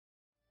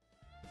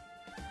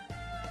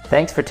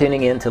Thanks for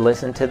tuning in to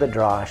listen to the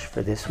Drosh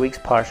for this week's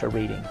Parsha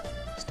reading.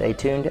 Stay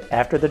tuned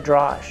after the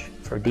Drosh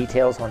for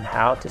details on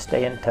how to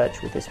stay in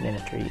touch with this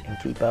ministry and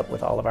keep up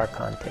with all of our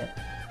content.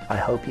 I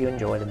hope you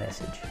enjoy the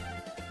message.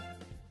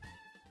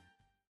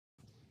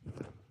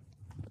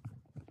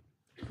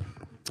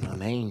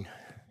 Amen.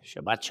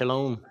 Shabbat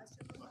Shalom.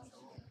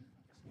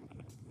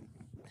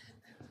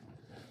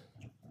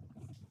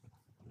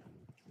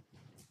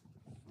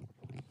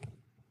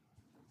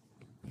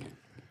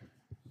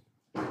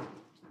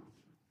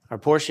 Our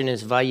portion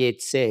is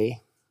VaYetzei.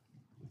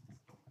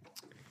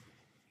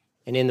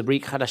 And in the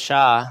Brit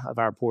Hadashah of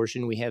our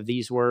portion, we have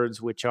these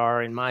words, which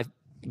are, in my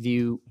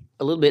view,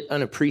 a little bit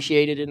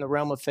unappreciated in the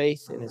realm of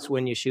faith. And it's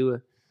when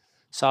Yeshua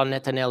saw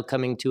Nathanael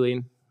coming to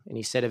him, and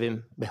he said of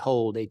him,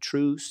 "Behold, a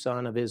true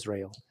son of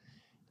Israel,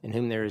 in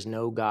whom there is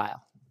no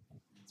guile."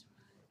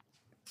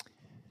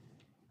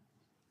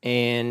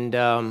 And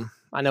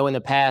I know in the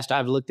past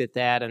I've looked at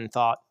that and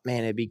thought,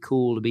 man, it'd be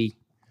cool to be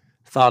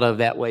thought of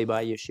that way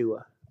by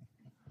Yeshua.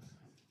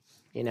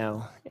 You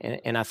know,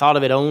 and I thought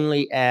of it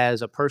only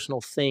as a personal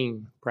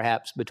thing,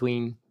 perhaps,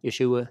 between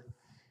Yeshua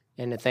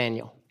and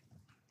Nathanael.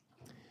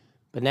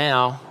 But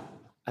now,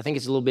 I think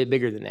it's a little bit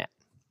bigger than that.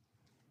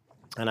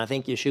 And I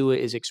think Yeshua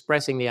is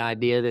expressing the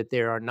idea that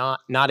there are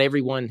not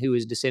everyone who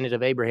is descendant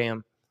of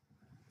Abraham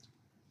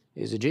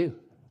is a Jew.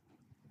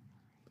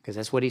 Because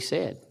that's what he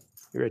said.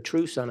 You're a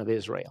true son of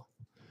Israel.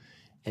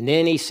 And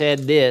then he said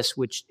this,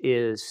 which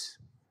is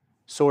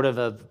sort of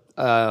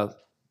a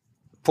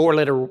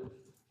four-letter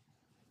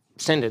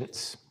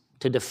sentence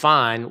to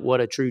define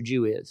what a true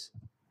Jew is.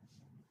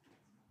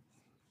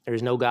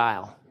 There's no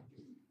guile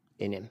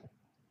in him.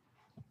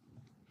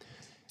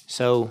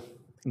 So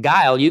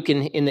guile, you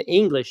can, in the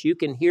English, you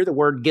can hear the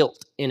word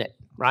guilt in it,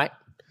 right?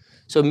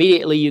 So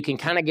immediately you can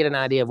kind of get an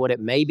idea of what it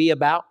may be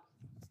about.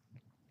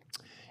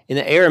 In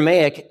the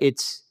Aramaic,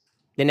 it's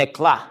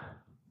denekla.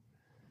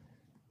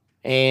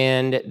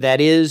 And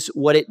that is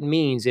what it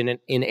means. In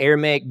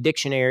Aramaic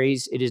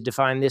dictionaries, it is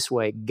defined this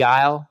way.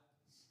 Guile,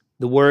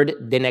 the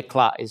word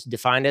denekla is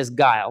defined as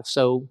guile.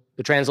 So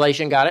the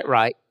translation got it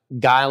right.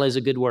 Guile is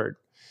a good word.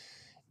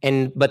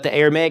 But the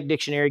Aramaic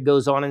dictionary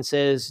goes on and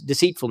says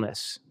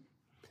deceitfulness.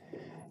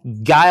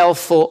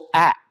 Guileful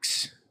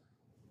acts.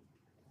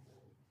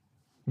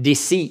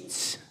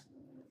 Deceits.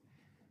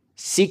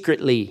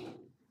 Secretly.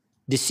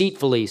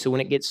 Deceitfully. So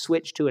when it gets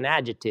switched to an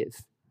adjective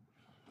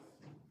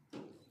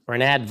or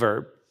an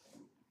adverb.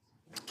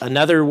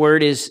 Another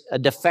word is a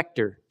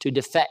defector, to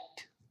defect.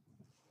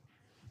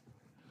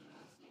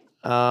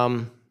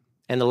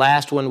 And the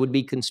last one would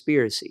be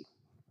conspiracy.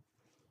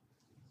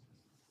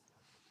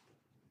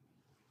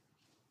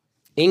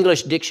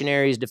 English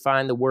dictionaries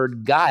define the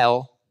word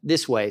guile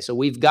this way. So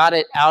we've got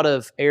it out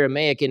of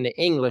Aramaic into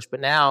English,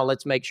 but now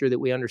let's make sure that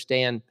we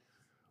understand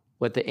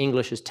what the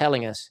English is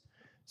telling us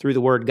through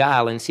the word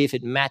guile and see if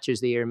it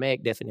matches the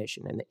Aramaic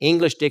definition. And the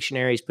English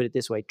dictionaries put it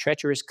this way: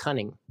 treacherous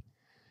cunning,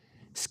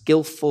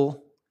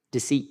 skillful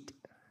deceit,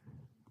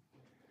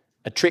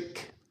 a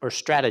trick or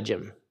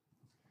stratagem,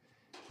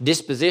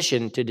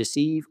 disposition to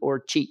deceive or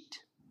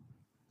cheat,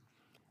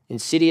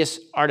 insidious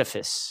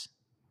artifice.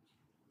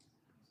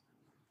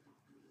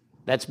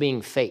 That's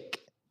being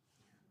fake.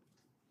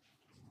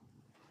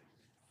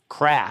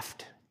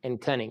 Craft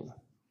and cunning.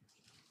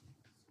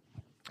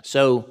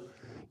 So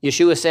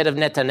Yeshua said of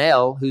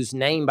Nathanael, whose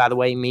name, by the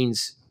way,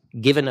 means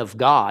given of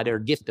God or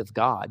gift of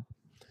God,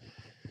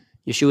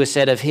 Yeshua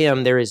said of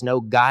him, there is no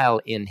guile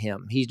in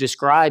him.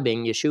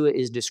 Yeshua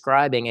is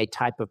describing a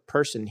type of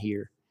person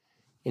here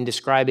in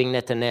describing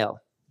Nathanael,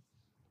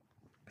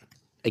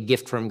 a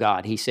gift from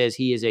God. He says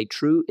he is a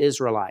true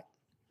Israelite.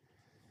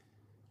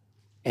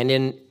 And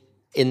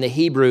in the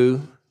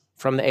Hebrew,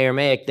 from the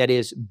Aramaic, that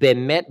is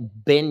Bemet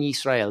ben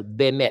Yisrael,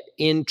 Bemet.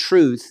 In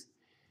truth,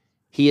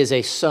 he is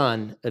a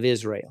son of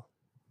Israel.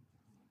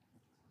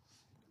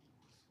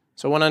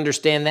 So I want to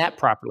understand that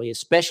properly,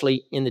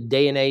 especially in the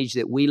day and age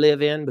that we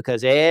live in,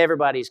 because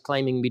everybody's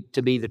claiming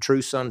to be the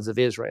true sons of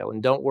Israel.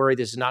 And don't worry,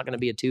 this is not going to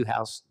be a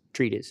two-house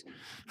treatise.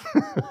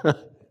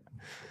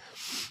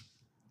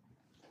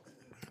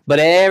 But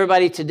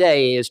everybody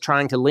today is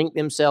trying to link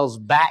themselves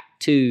back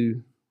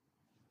to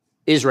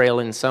Israel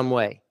in some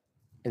way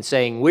and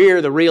saying,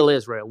 we're the real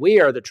Israel. We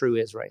are the true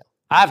Israel.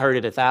 I've heard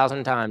it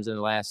 1,000 times in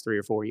the last 3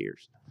 or 4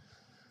 years.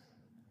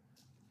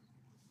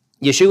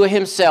 Yeshua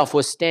himself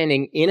was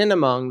standing in and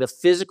among the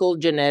physical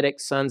genetic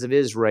sons of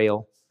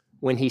Israel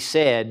when he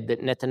said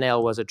that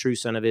Nathanael was a true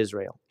son of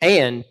Israel.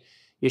 And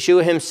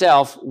Yeshua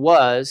himself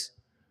was,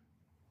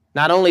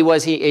 not only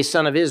was he a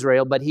son of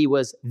Israel, but he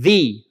was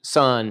the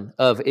son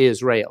of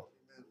Israel.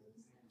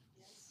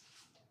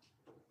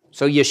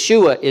 So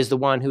Yeshua is the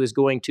one who is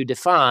going to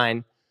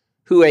define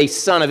who a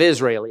son of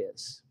Israel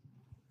is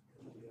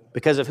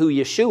because of who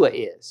Yeshua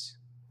is,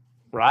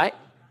 right?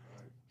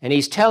 And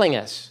he's telling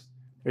us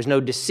there's no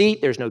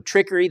deceit, there's no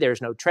trickery,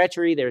 there's no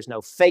treachery, there's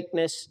no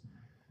fakeness.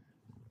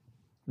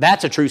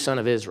 That's a true son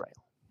of Israel.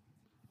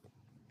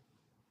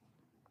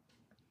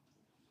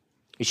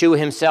 Yeshua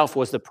himself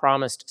was the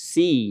promised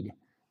seed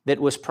that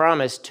was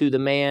promised to the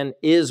man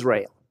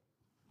Israel.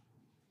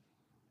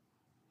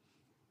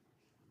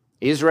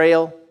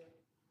 Israel,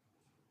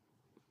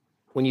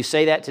 when you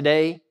say that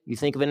today, you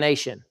think of a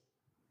nation.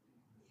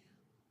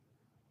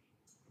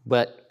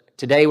 But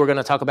today we're going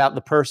to talk about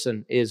the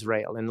person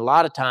Israel. And a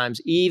lot of times,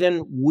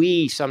 even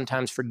we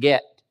sometimes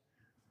forget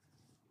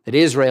that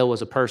Israel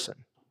was a person.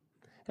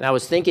 And I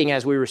was thinking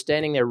as we were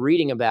standing there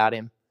reading about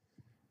him,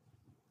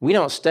 we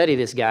don't study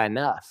this guy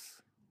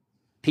enough.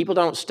 People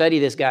don't study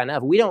this guy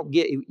enough. We don't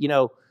get,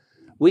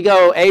 we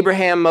go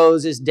Abraham,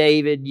 Moses,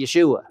 David,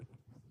 Yeshua.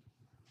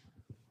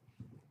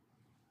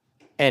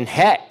 And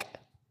heck,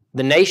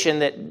 the nation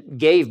that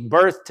gave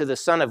birth to the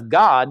Son of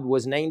God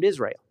was named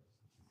Israel.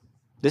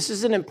 This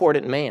is an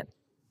important man.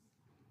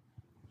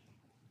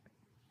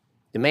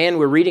 The man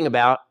we're reading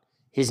about,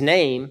 his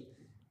name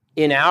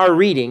in our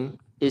reading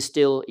is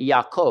still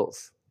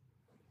Yaakov.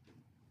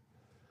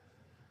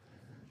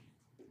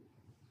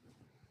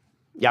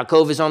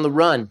 Yaakov is on the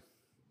run.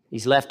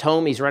 He's left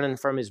home. He's running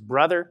from his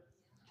brother,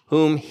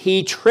 whom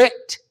he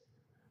tricked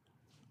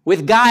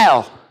with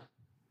guile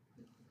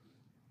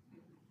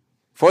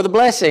for the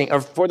blessing,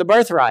 or for the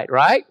birthright,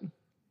 right?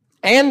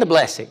 And the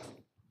blessing.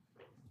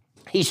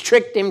 He's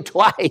tricked him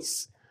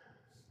twice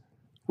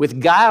with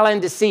guile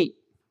and deceit.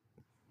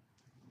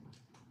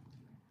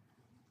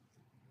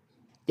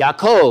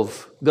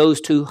 Yaakov goes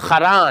to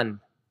Haran,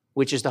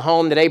 which is the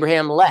home that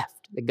Abraham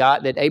left,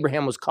 that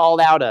Abraham was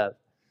called out of.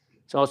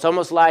 So it's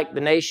almost like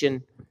the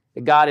nation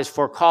that God is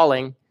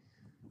forecalling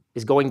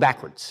is going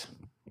backwards.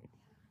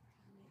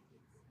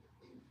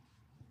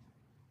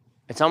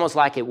 It's almost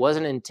like it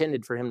wasn't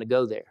intended for him to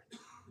go there.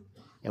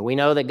 And we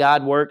know that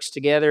God works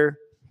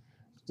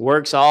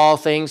all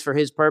things for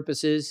his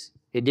purposes.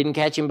 It didn't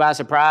catch him by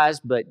surprise,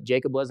 but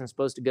Jacob wasn't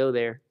supposed to go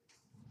there.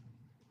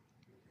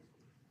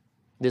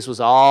 This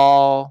was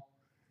all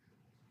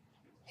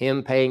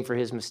him paying for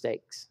his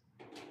mistakes.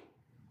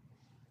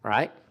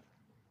 Right?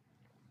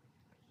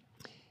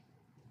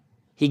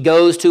 He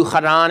goes to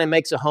Haran and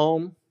makes a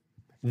home.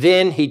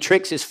 Then he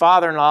tricks his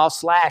father-in-law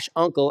 /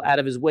 uncle out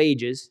of his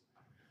wages.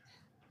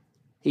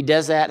 He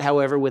does that,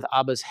 however, with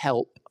Abba's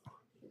help.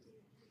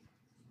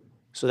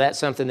 So that's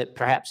something that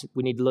perhaps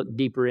we need to look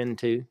deeper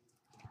into.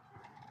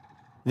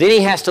 Then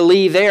he has to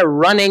leave there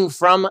running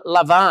from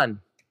Lavan.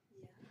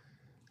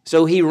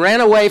 So he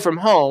ran away from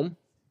home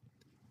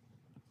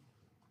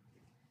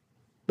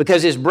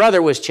because his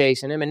brother was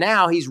chasing him, and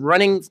now he's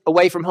running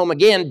away from home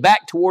again,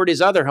 back toward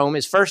his other home,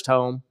 his first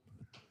home,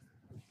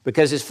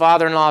 because his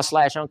father-in-law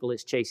 / uncle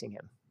is chasing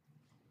him.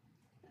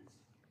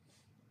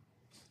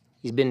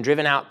 He's been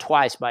driven out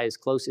twice by his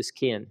closest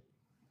kin.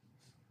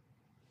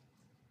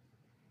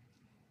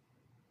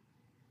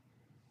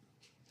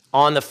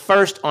 On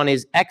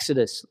his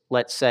exodus,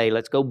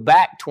 let's go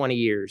back 20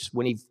 years,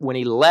 when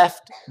he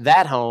left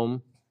that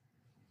home,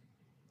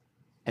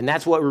 and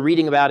that's what we're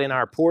reading about in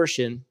our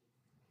portion,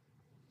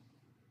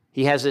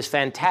 he has this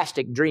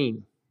fantastic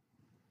dream.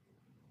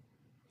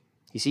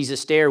 He sees a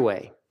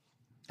stairway.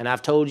 And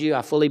I've told you,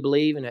 I fully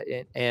believe, and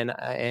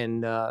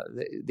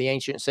the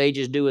ancient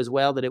sages do as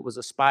well, that it was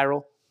a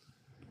spiral.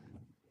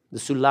 The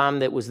sulam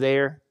that was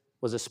there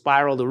was a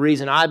spiral. The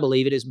reason I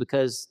believe it is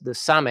because the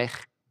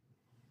samech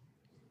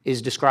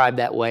is described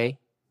that way,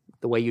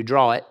 the way you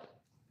draw it.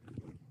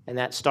 And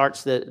that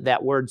starts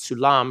that word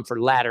sulam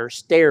for ladder.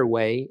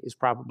 Stairway is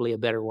probably a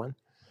better one.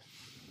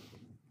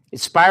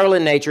 It's spiral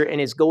in nature, and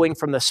it's going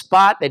from the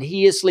spot that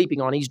he is sleeping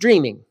on. He's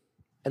dreaming.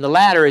 And the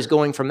ladder is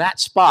going from that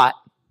spot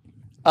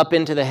up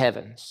into the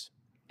heavens.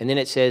 And then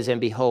it says,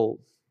 and behold.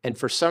 And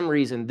for some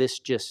reason, this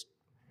just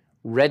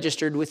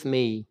registered with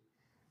me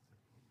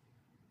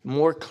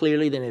more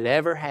clearly than it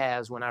ever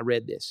has when I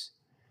read this.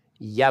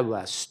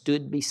 Yahweh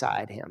stood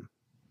beside him.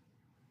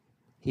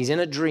 He's in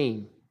a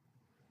dream.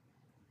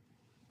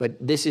 But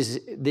this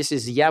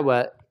is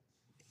Yahweh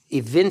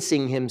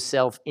evincing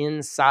himself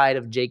inside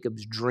of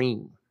Jacob's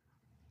dream,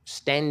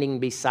 standing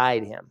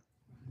beside him.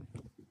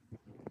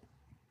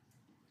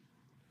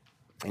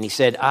 And he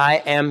said, I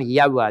am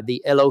Yahweh,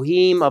 the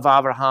Elohim of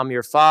Abraham,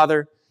 your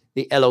father,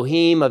 the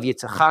Elohim of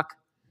Yitzchak.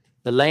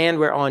 The land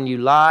whereon you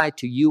lie,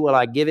 to you will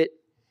I give it,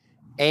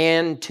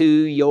 and to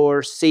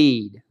your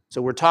seed.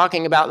 So we're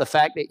talking about the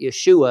fact that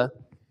Yeshua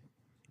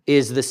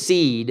is the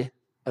seed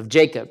of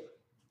Jacob.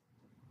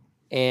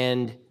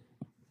 And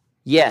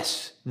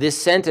yes,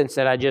 this sentence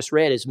that I just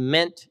read is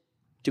meant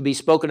to be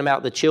spoken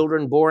about the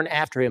children born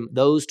after him,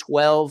 those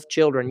 12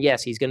 children.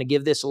 Yes, he's going to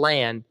give this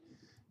land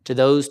to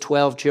those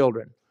 12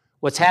 children.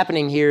 What's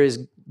happening here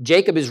is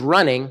Jacob is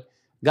running.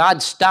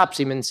 God stops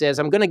him and says,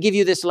 I'm going to give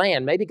you this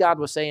land. Maybe God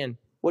was saying,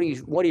 what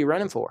are you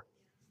running for?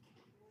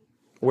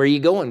 Where are you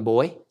going,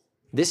 boy?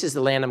 This is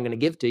the land I'm going to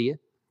give to you.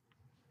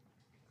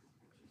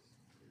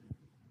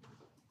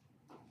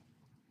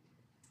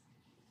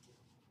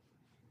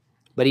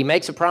 But he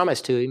makes a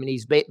promise to him, and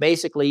he's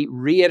basically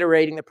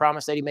reiterating the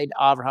promise that he made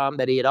to Abraham,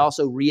 that he had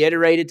also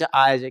reiterated to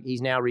Isaac.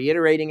 He's now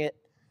reiterating it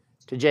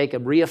to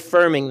Jacob,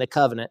 reaffirming the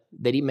covenant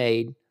that he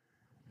made.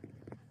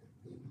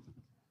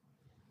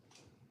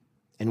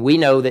 And we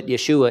know that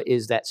Yeshua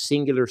is that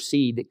singular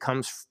seed that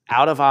comes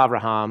out of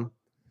Abraham,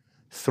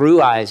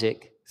 through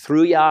Isaac,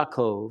 through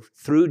Yaakov,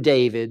 through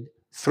David,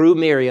 through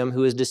Miriam,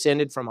 who is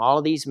descended from all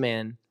of these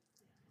men.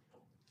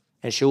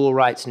 And Shaul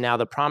writes, now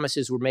the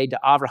promises were made to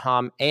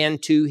Abraham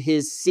and to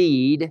his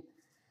seed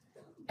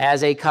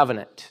as a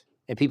covenant.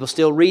 And people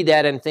still read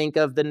that and think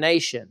of the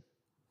nation.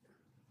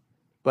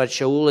 But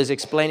Shaul is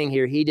explaining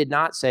here, he did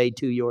not say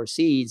to your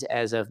seeds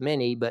as of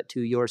many, but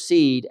to your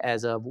seed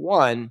as of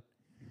one,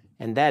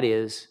 and that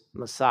is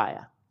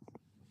Messiah.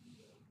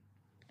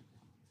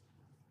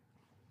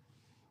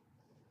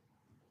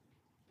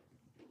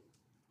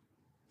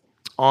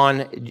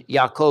 On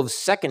Yaakov's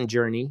second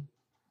journey,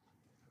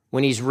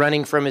 when he's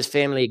running from his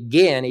family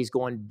again, he's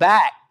going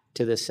back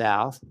to the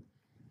south.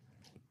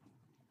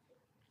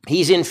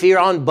 He's in fear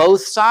on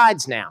both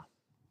sides now.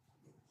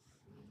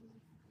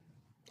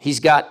 He's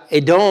got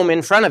Edom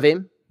in front of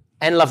him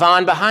and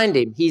Lavan behind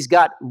him. He's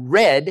got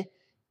red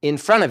in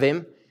front of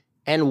him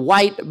and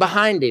white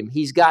behind him.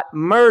 He's got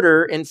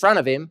murder in front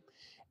of him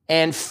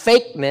and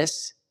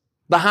fakeness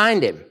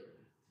behind him.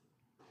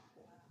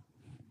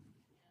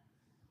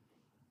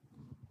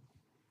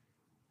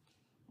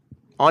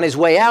 On his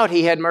way out,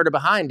 he had murder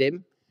behind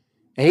him,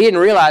 and he didn't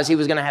realize he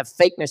was going to have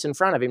fakeness in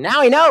front of him.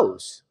 Now he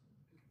knows.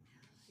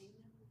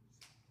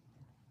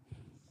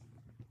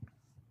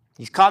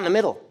 He's caught in the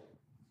middle.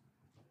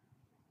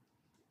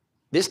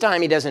 This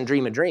time he doesn't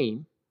dream a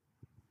dream.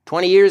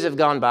 20 years have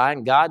gone by,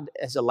 and God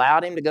has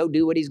allowed him to go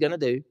do what he's going to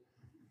do.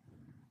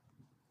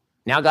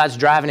 Now God's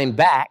driving him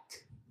back.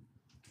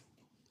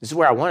 This is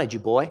where I wanted you,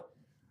 boy.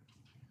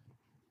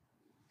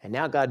 And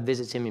now God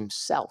visits him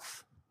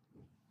himself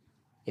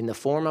in the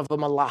form of a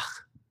malach,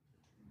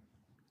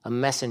 a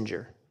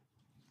messenger.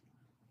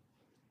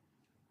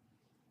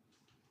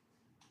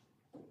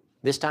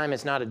 This time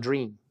it's not a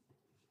dream.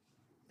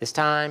 This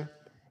time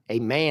a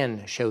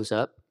man shows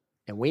up,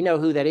 and we know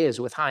who that is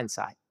with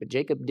hindsight, but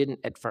Jacob didn't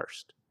at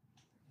first.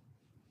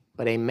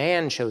 But a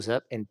man shows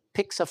up and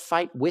picks a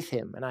fight with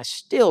him, and I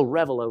still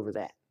revel over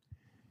that.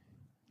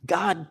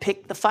 God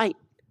picked the fight.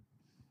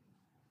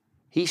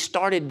 He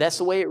started, that's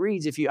the way it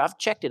reads. I've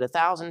checked it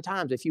 1,000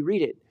 times. If you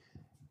read it,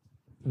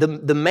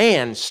 the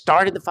man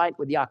started the fight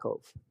with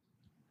Yaakov,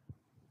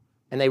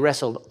 and they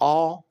wrestled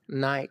all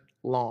night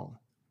long.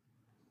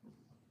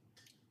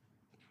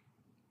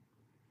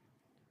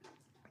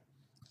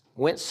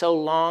 Went so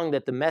long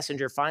that the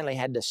messenger finally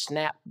had to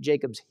snap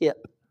Jacob's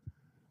hip.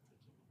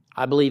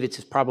 I believe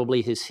it's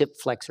probably his hip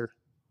flexor.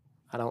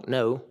 I don't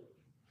know.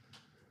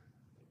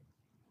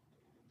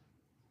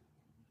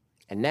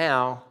 And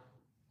now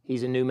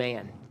he's a new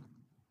man.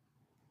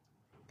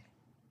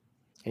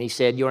 And he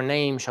said, your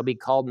name shall be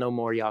called no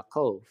more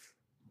Yaakov,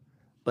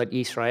 but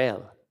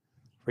Israel,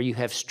 for you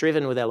have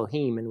striven with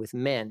Elohim and with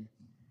men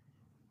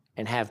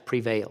and have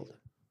prevailed.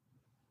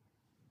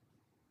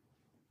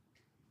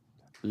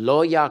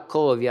 Lo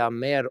Yaakov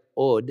yamer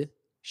od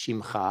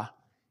shimcha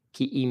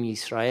ki im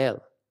Yisrael.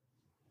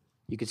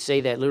 You could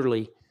say that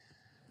literally.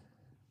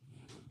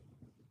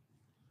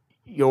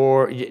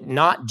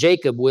 Not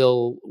Jacob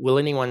will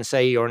anyone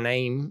say your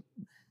name,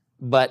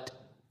 but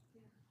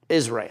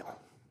Israel.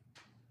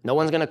 No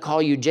one's going to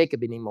call you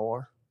Jacob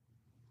anymore,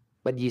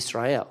 but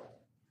Yisrael.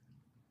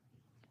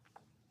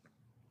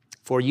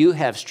 For you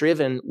have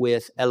striven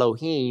with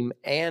Elohim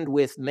and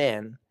with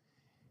men.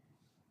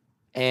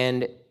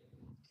 And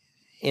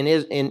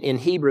in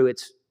Hebrew,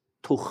 it's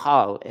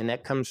tuchal, and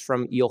that comes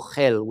from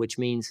yochel, which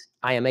means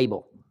I am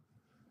able.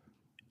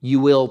 You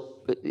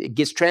will, it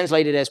gets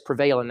translated as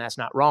prevail, and that's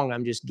not wrong.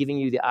 I'm just giving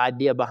you the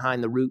idea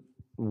behind the root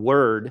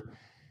word.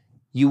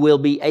 You will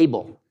be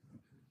able.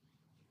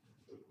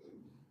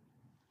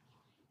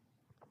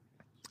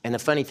 And the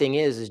funny thing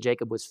is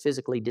Jacob was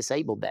physically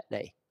disabled that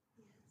day.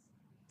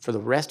 For the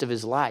rest of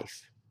his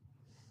life,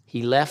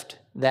 he left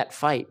that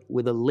fight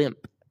with a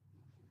limp.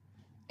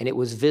 And it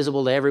was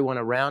visible to everyone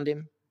around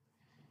him.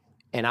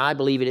 And I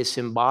believe it is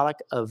symbolic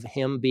of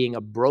him being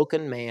a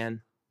broken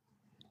man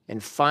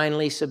and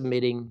finally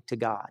submitting to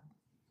God.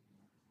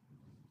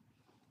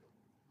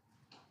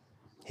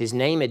 His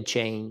name had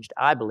changed,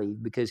 I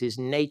believe, because his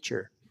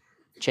nature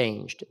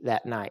changed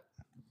that night.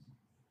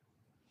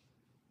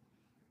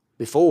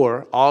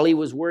 Before, all he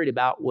was worried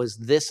about was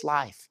this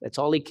life. That's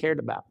all he cared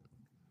about,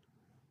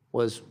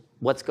 was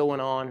what's going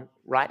on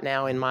right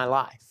now in my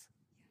life.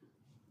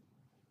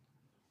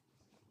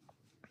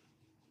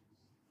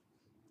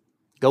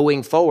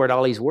 Going forward,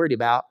 all he's worried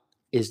about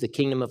is the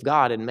kingdom of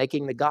God and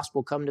making the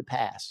gospel come to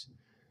pass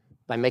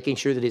by making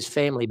sure that his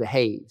family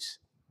behaves.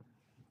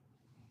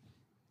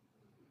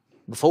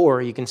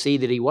 Before, you can see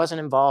that he wasn't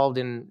involved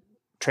in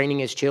training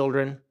his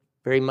children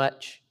very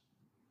much.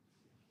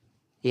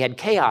 He had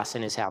chaos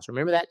in his house.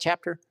 Remember that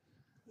chapter?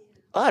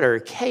 Utter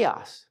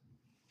chaos.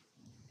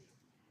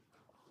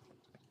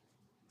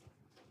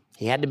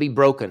 He had to be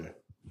broken.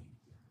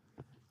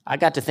 I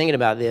got to thinking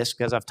about this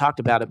because I've talked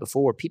about it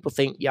before. People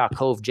think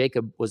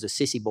Jacob was a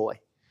sissy boy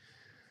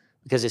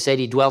because they said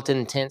he dwelt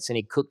in tents and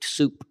he cooked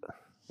soup.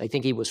 They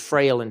think he was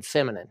frail and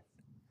feminine.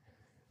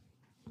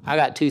 I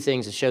got two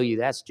things to show you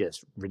that's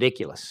just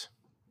ridiculous.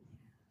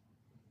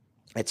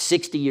 At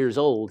 60 years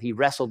old, he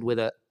wrestled with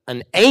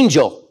an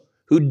angel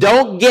who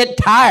don't get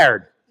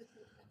tired.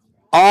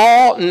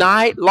 all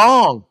night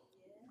long.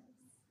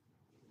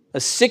 A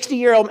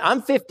 60-year-old,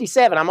 I'm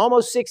 57, I'm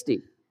almost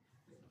 60.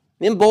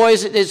 Them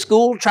boys at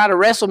school try to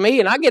wrestle me,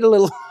 and I get a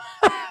little,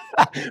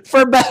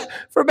 for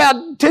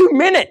about 2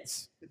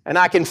 minutes, and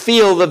I can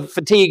feel the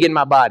fatigue in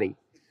my body.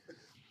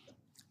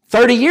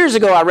 30 years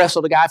ago, I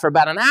wrestled a guy for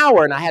about an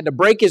hour, and I had to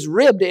break his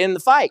rib to end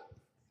the fight.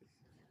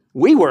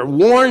 We were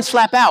worn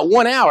slap out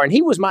 1 hour, and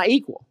he was my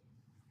equal.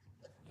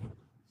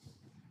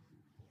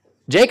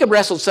 Jacob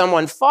wrestled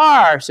someone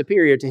far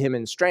superior to him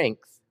in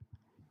strength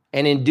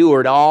and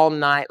endured all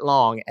night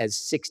long as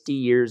 60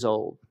 years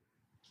old.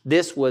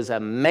 This was a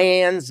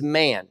man's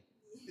man.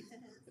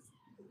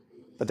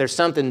 But there's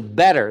something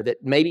better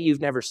that maybe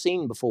you've never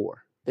seen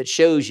before that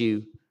shows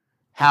you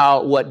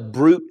what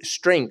brute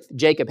strength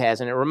Jacob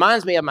has. And it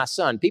reminds me of my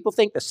son. People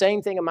think the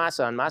same thing of my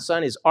son. My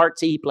son is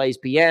artsy. He plays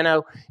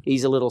piano.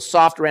 He's a little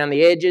soft around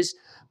the edges.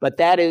 But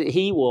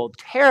he will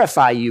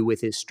terrify you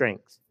with his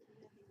strength.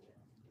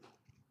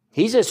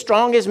 He's as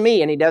strong as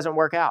me, and he doesn't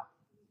work out.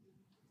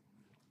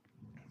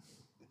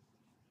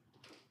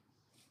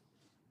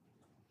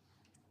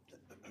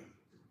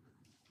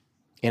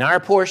 In our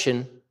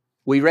portion,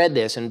 we read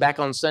this, and back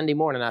on Sunday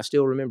morning, I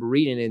still remember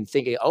reading it and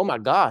thinking, oh my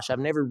gosh, I've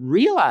never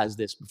realized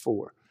this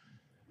before.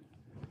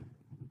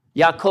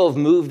 Yaakov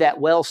moved that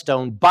well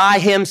stone by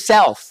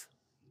himself.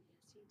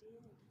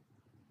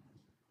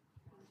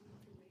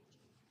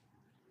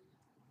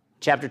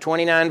 Chapter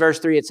 29, verse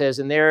 3, it says,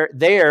 and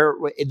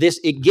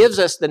it gives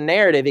us the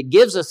narrative, it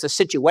gives us the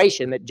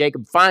situation that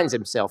Jacob finds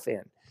himself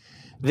in.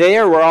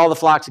 There were all the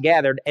flocks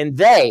gathered, and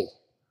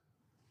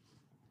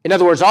in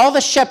other words, all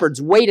the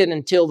shepherds waited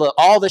until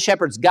all the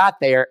shepherds got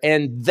there,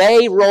 and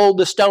they rolled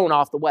the stone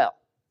off the well.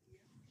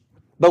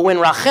 But when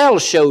Rachel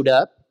showed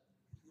up,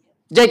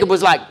 Jacob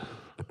was like,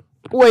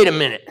 wait a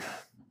minute.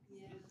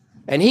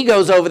 And he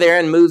goes over there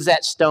and moves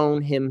that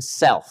stone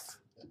himself.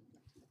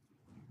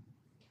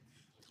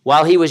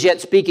 While he was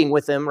yet speaking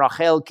with them,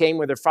 Rachel came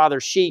with her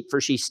father's sheep,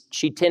 for she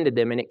tended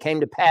them. And it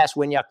came to pass,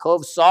 when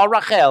Yaakov saw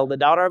Rachel, the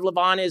daughter of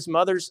Laban, his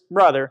mother's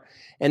brother,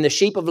 and the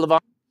sheep of Laban,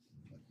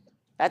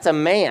 that's a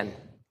man.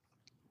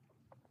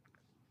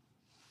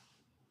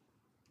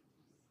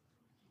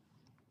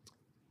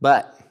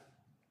 But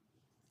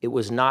it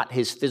was not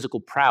his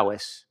physical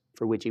prowess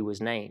for which he was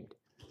named.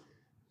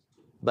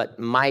 But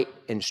might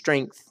and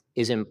strength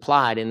is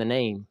implied in the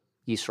name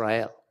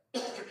Israel.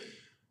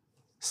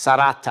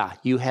 Sarata,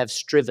 you have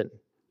striven,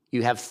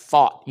 you have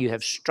fought, you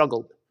have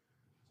struggled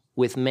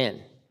with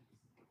men.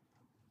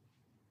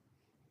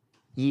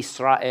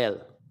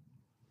 Yisrael.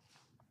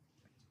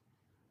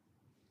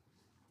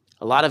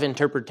 A lot of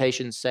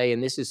interpretations say,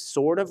 and this is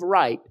sort of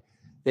right,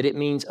 that it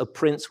means a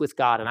prince with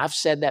God. And I've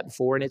said that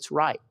before, and it's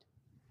right.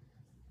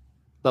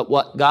 But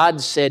what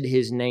God said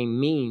his name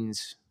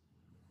means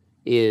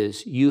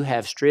is you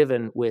have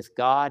striven with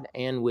God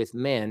and with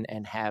men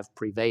and have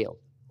prevailed,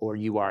 or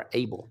you are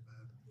able.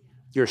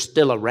 You're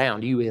still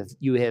around.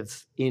 You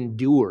have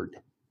endured,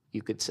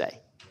 you could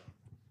say.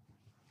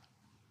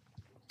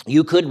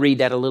 You could read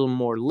that a little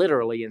more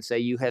literally and say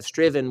you have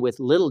striven with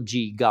little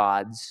g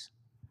gods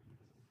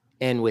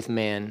and with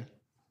men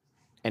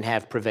and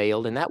have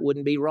prevailed, and that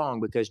wouldn't be wrong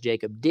because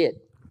Jacob did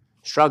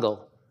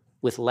struggle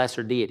with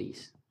lesser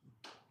deities.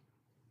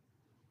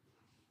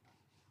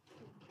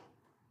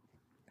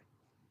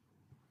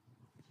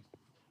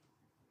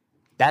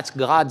 That's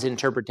God's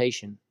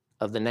interpretation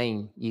of the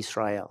name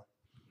Israel.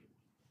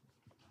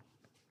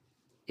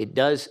 It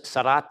does,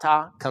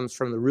 Sarata comes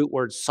from the root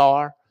word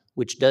sar,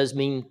 which does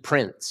mean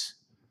prince.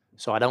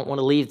 So I don't want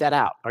to leave that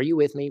out. Are you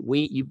with me?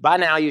 By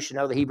now you should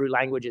know the Hebrew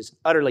language is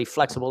utterly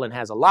flexible and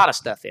has a lot of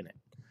stuff in it.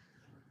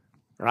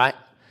 Right?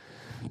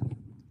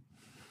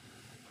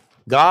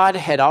 God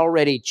had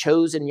already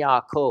chosen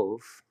Yaakov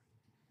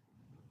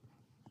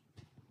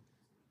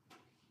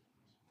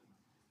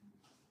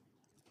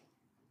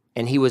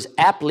and he was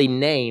aptly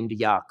named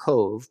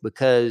Yaakov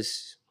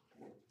because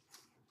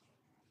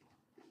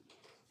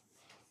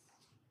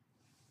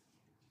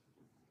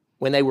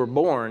when they were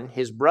born,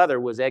 his brother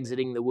was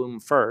exiting the womb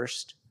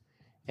first,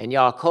 and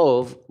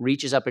Yaakov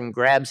reaches up and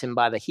grabs him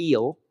by the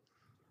heel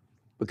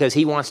because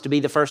he wants to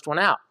be the first one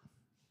out.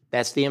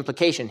 That's the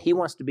implication. He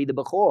wants to be the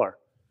Bechor.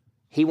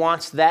 He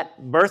wants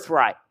that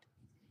birthright.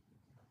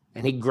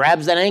 And he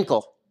grabs that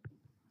ankle.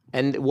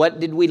 And what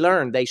did we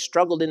learn? They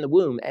struggled in the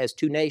womb as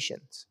two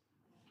nations.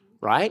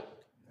 Right?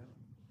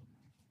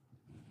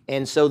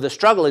 And so the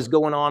struggle is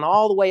going on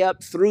all the way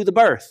up through the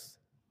birth.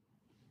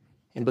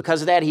 And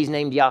because of that, he's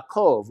named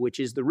Yaakov, which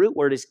is the root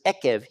word is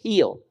ekev,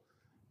 heel.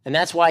 And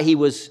that's why he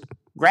was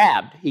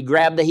grabbed. He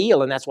grabbed the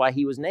heel, and that's why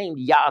he was named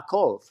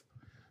Yaakov.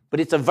 But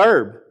it's a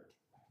verb.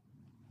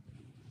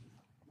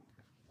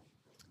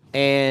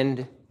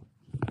 And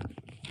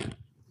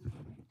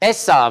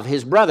Esav,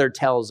 his brother,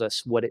 tells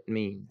us what it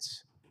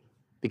means.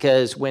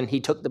 Because when he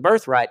took the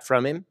birthright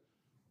from him,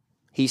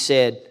 he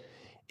said,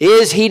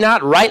 is he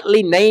not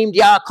rightly named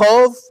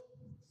Yaakov?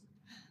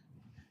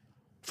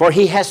 For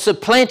he has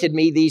supplanted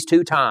me these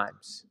 2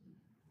 times.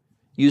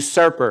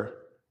 Usurper,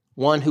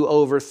 one who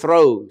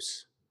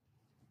overthrows.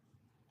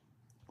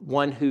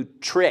 one who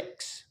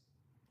tricks,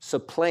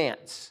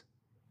 supplants,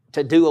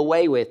 to do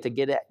away with,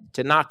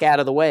 to knock out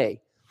of the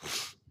way.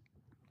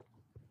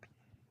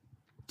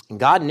 And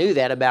God knew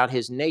that about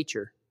his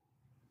nature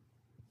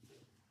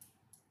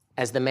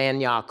as the man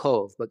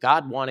Yaakov, but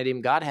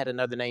God had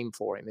another name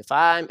for him.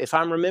 If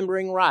I'm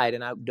remembering right,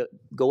 and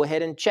go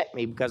ahead and check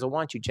me because I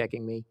want you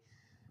checking me,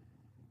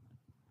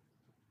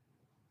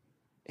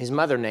 his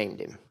mother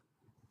named him.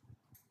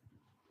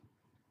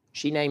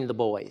 She named the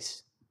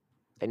boys.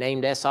 They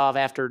named Esau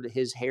after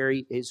his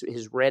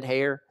red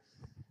hair,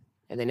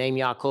 and they named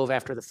Yaakov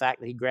after the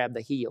fact that he grabbed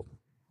the heel.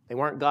 They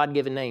weren't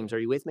God-given names. Are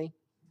you with me?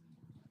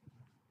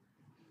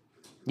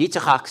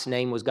 Yitzchak's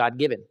name was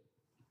God-given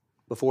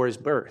before his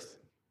birth.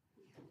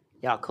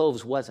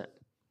 Yaakov's wasn't.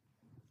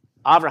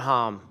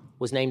 Abraham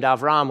was named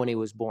Avram when he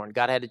was born.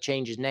 God had to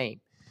change his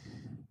name.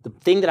 The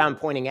thing that I'm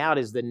pointing out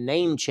is the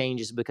name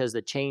changes because of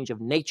the change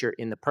of nature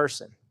in the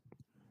person.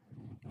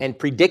 And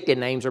predicted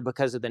names are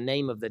because of the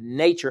name of the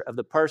nature of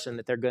the person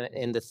that they're going to,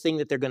 and the thing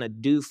that they're going to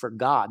do for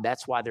God.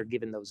 That's why they're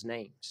given those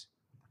names.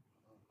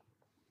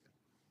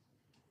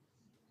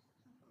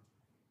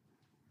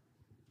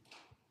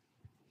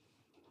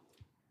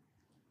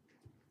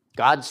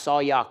 God saw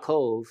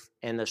Yaakov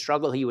and the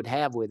struggle he would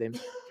have with him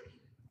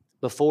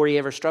before he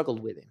ever struggled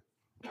with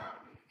him.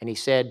 And he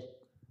said,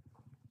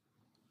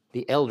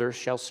 the elder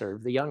shall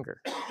serve the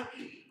younger.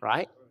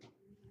 Right?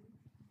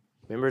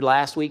 Remember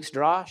last week's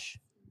drosh?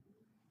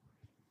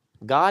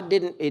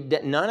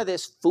 None of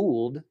this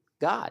fooled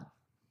God.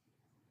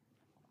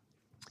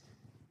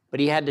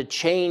 But he had to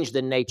change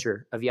the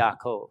nature of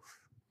Yaakov.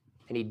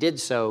 And he did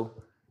so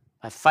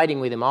by fighting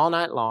with him all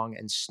night long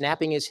and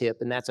snapping his hip.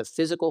 And that's a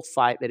physical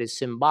fight that is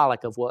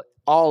symbolic of what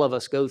all of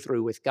us go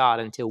through with God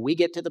until we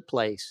get to the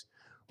place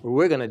where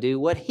we're going to do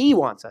what he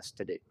wants us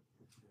to do.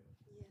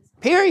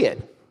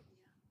 Period.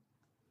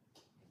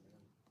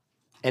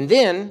 And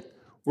then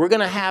we're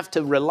going to have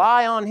to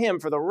rely on him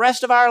for the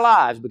rest of our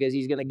lives because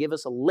he's going to give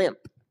us a limp.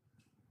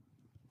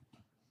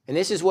 And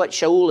this is what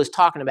Shaul is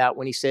talking about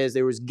when he says,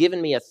 there was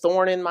given me a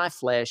thorn in my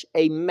flesh,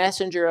 a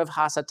messenger of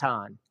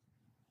Hasatan.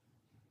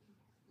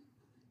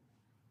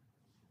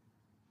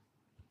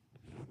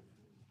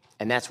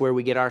 And that's where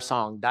we get our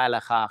song, Dai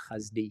lecha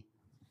chazdi,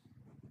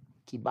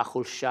 ki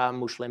bachulsha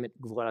mushlemet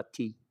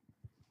gvorati.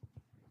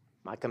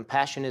 My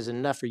compassion is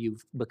enough for you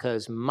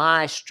because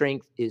my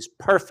strength is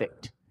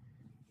perfect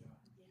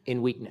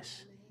in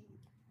weakness.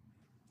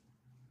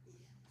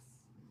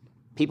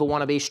 People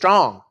want to be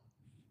strong,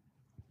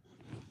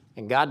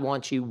 and God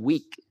wants you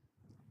weak,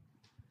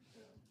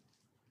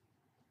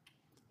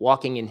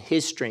 walking in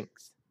his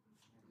strength.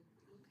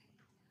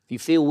 If you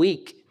feel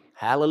weak,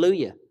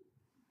 hallelujah.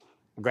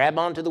 Grab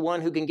onto the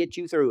one who can get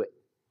you through it.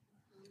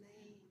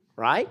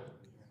 Right?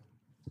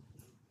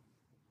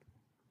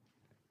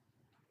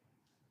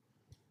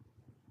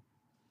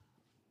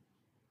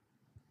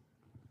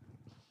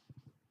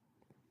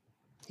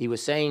 He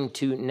was saying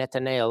to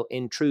Netanel,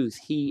 in truth,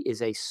 he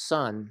is a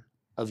son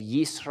of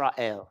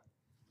Yisrael,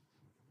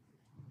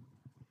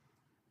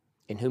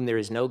 in whom there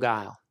is no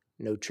guile,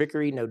 no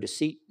trickery, no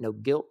deceit, no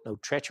guilt, no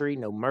treachery,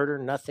 no murder,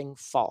 nothing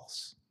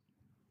false.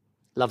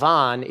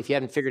 Lavan, if you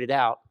haven't figured it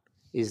out,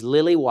 is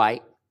lily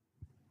white,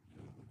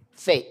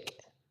 fake.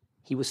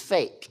 He was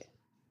fake.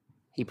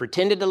 He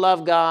pretended to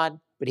love God,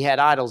 but he had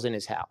idols in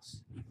his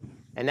house.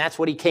 And that's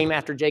what he came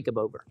after Jacob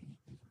over,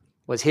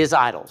 was his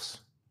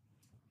idols.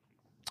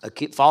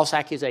 False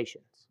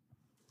accusations.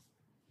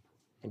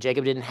 And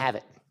Jacob didn't have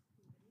it.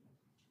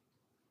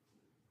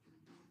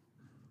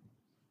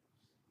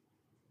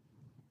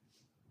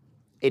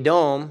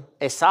 Edom,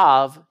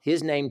 Esav,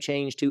 his name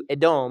changed to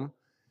Edom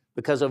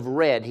because of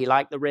red. He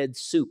liked the red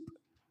soup.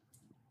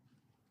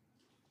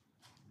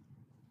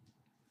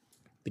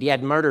 But he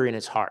had murder in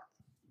his heart.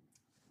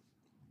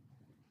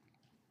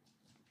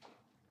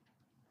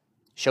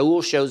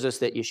 Shaul shows us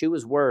that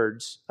Yeshua's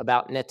words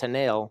about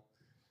Netanel,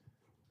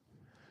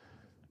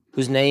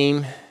 whose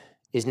name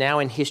is now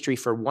in history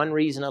for one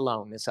reason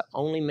alone. It's the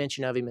only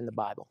mention of him in the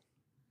Bible.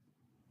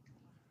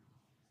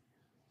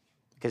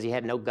 Because he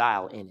had no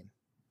guile in him.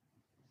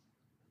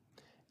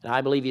 And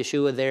I believe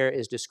Yeshua there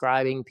is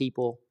describing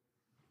people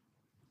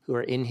who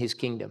are in his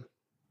kingdom.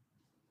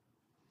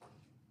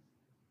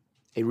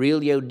 A real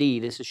Yodi,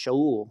 this is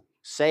Shaul,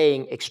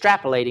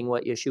 extrapolating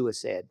what Yeshua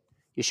said.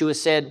 Yeshua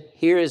said,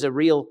 here is a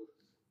real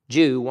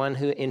Jew, one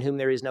in whom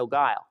there is no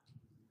guile.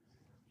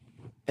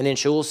 And then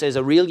Shaul says,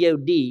 a real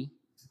Yodi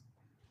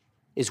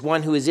is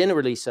one who is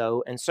inwardly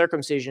so, and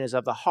circumcision is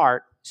of the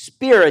heart,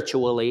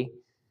 spiritually,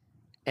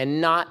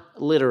 and not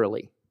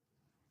literally.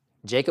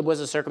 Jacob was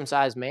a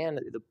circumcised man,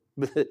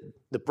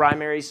 the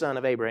primary son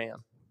of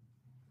Abraham,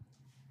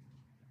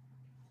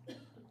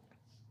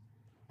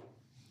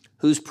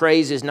 whose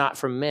praise is not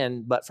from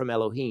men, but from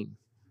Elohim.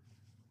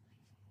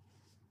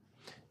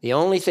 The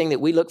only thing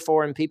that we look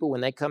for in people when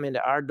they come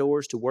into our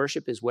doors to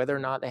worship is whether or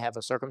not they have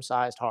a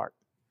circumcised heart.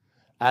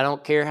 I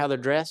don't care how they're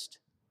dressed.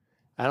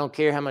 I don't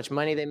care how much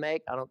money they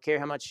make. I don't care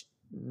how much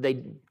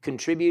they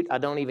contribute. I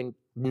don't even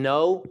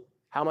know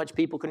how much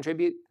people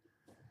contribute.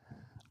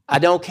 I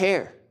don't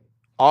care.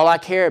 All I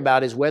care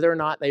about is whether or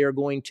not they are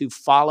going to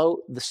follow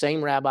the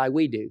same rabbi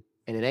we do.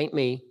 And it ain't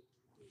me,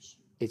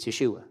 it's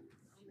Yeshua.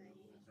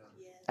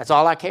 That's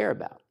all I care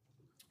about.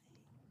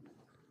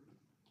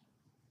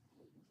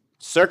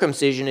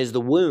 Circumcision is the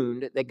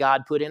wound that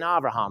God put in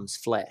Abraham's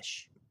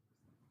flesh.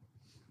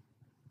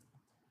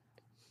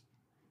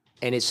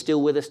 And it's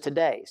still with us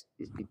today.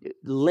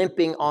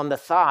 Limping on the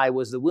thigh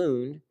was the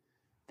wound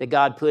that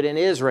God put in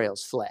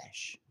Israel's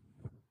flesh.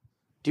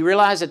 Do you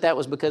realize that that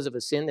was because of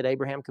a sin that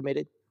Abraham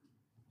committed?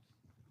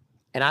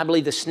 And I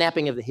believe the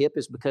snapping of the hip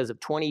is because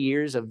of 20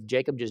 years of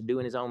Jacob just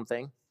doing his own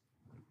thing.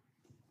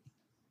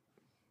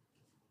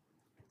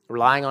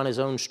 Relying on his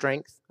own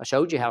strength. I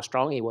showed you how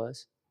strong he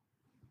was.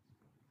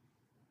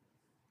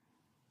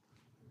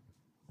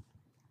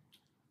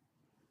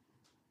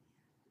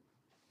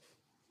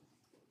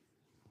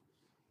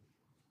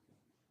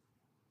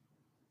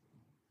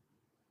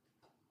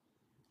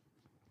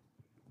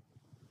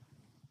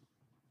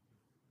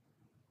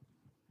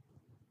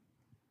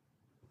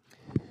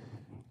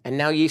 And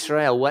now,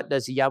 Yisrael, what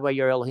does Yahweh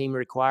your Elohim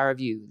require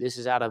of you? This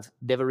is out of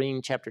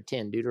Devarim chapter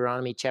 10,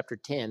 Deuteronomy chapter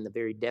 10, the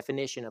very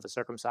definition of a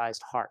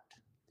circumcised heart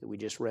that we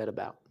just read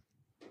about.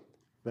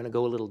 We're going to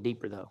go a little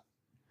deeper, though.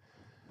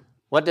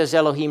 What does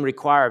Elohim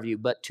require of you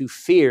but to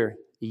fear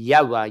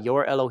Yahweh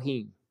your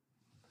Elohim,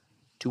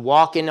 to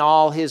walk in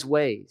all his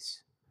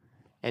ways,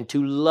 and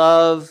to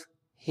love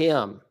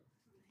him,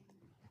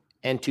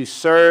 and to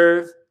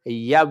serve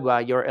Yahweh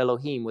your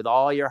Elohim with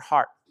all your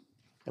heart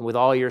and with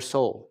all your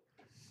soul,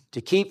 to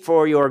keep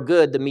for your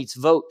good the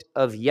mitzvot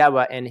of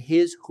Yahweh and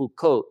his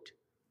chukot,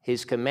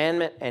 his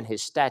commandment and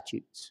his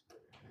statutes,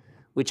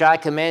 which I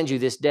command you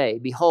this day.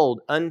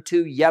 Behold,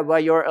 unto Yahweh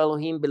your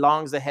Elohim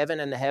belongs the heaven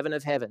and the heaven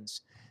of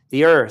heavens,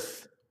 the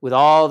earth with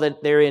all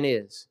that therein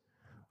is.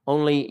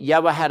 Only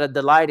Yahweh had a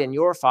delight in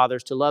your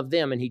fathers to love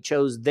them, and he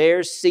chose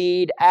their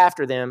seed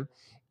after them,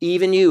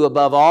 even you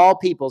above all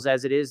peoples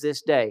as it is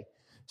this day.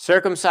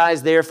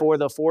 Circumcise therefore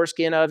the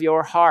foreskin of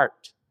your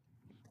heart,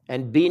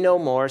 and be no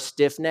more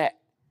stiff-necked.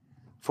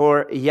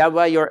 For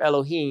Yahweh your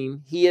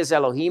Elohim, he is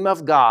Elohim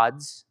of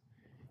gods,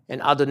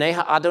 and Adonai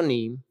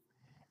Adonim,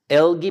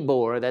 El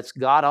Gibor, that's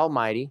God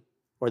Almighty,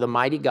 or the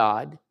mighty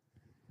God,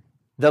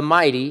 the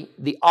mighty,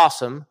 the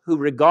awesome, who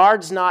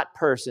regards not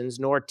persons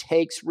nor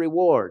takes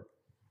reward.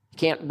 You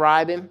can't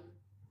bribe him.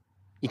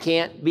 You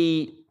can't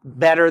be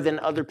better than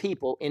other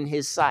people in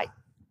his sight.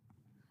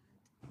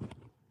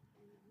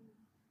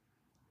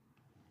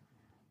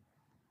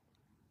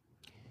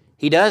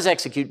 He does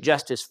execute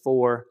justice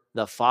for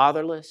the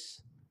fatherless,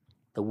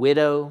 the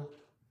widow.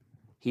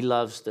 He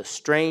loves the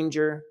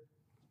stranger,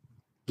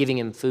 giving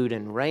him food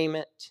and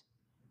raiment.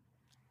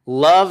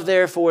 Love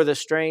therefore the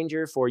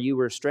stranger, for you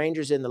were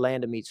strangers in the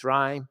land of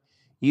Mitzrayim.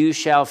 You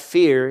shall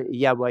fear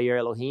Yahweh your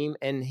Elohim,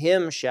 and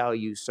him shall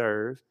you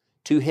serve.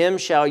 To him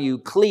shall you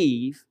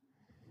cleave,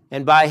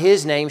 and by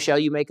his name shall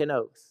you make an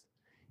oath.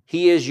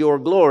 He is your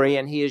glory,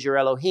 and he is your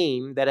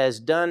Elohim that has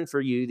done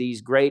for you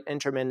these great and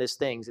tremendous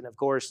things. And of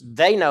course,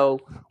 they know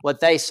what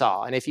they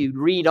saw. And if you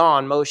read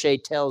on,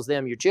 Moshe tells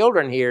them, your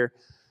children here,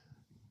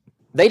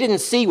 they didn't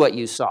see what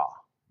you saw,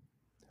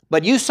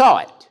 but you saw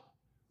it.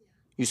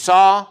 You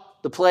saw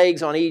the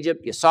plagues on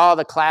Egypt. You saw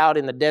the cloud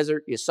in the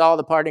desert. You saw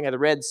the parting of the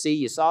Red Sea.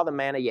 You saw the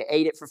manna. You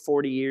ate it for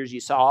 40 years. You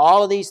saw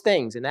all of these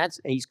things, and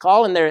he's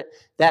calling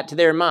that to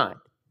their mind.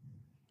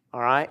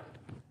 All right?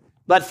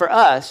 But for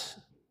us,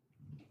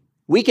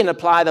 we can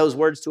apply those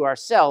words to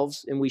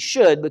ourselves, and we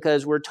should,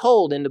 because we're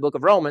told in the book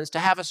of Romans to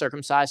have a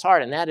circumcised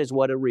heart, and that is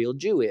what a real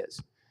Jew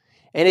is.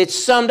 And it's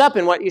summed up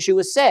in what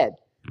Yeshua said.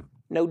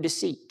 No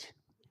deceit,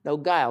 no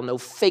guile, no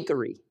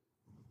fakery.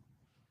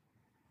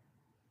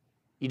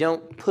 You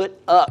don't put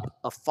up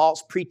a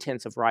false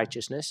pretense of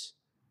righteousness.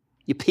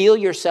 You peel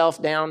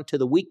yourself down to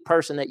the weak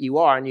person that you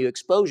are, and you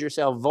expose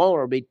yourself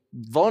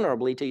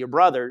vulnerably to your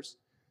brothers,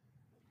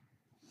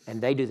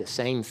 and they do the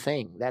same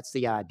thing. That's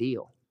the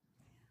ideal.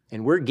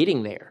 And we're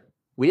getting there.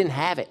 We didn't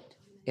have it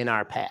in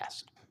our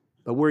past,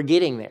 but we're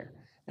getting there.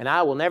 And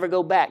I will never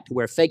go back to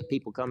where fake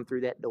people come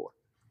through that door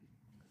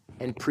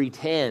and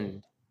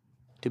pretend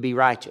to be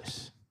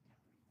righteous.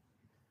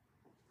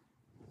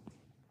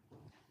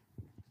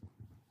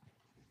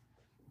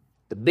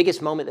 The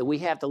biggest moment that we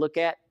have to look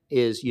at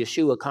is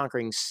Yeshua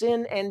conquering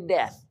sin and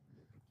death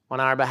on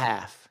our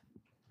behalf.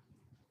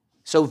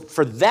 So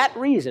for that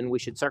reason, we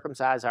should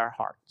circumcise our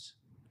hearts.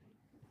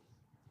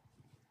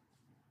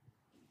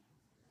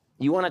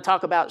 You want to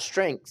talk about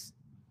strength?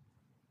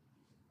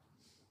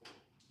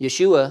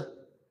 Yeshua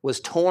was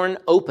torn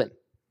open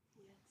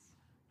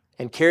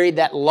and carried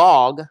that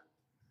log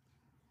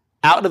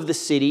out of the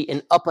city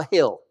and up a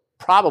hill,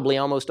 probably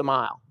almost a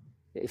mile,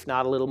 if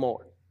not a little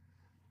more.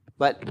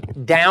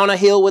 But down a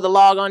hill with a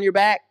log on your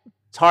back,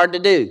 it's hard to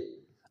do.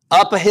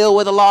 Up a hill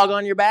with a log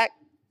on your back,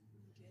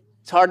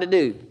 it's hard to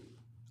do.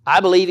 I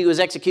believe he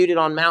was executed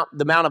on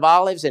the Mount of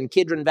Olives, and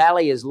Kidron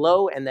Valley is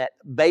low, and that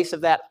base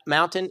of that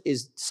mountain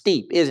is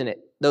steep, isn't it?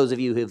 Those of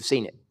you who have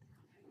seen it.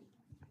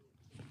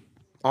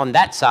 On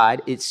that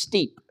side, it's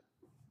steep.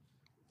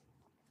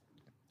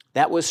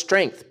 That was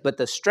strength, but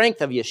the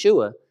strength of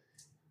Yeshua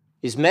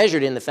is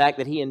measured in the fact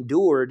that he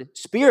endured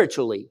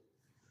spiritually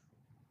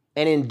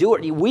and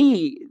endured.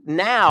 We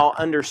now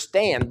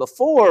understand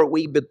before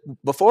we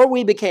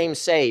became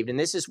saved, and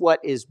this is what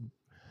is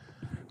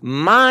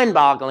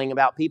mind-boggling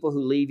about people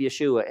who leave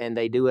Yeshua, and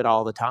they do it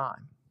all the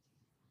time.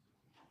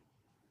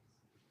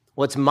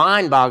 What's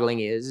mind-boggling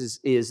is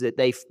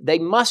that they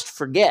must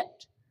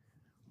forget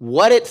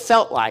what it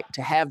felt like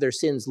to have their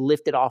sins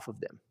lifted off of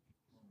them.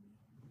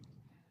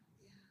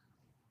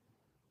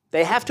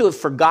 They have to have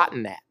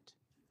forgotten that,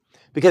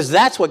 because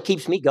that's what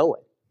keeps me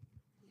going.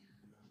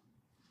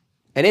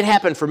 And it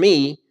happened for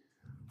me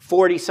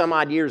 40 some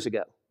odd years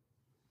ago.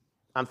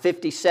 I'm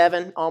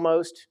 57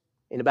 almost.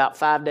 In about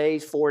 4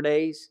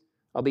 days,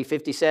 I'll be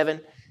 57.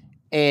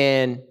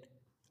 And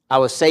I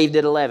was saved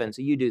at 11,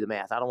 so you do the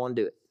math. I don't want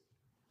to do it.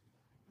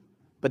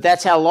 But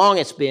that's how long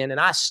it's been,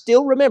 and I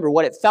still remember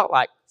what it felt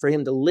like for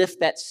him to lift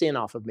that sin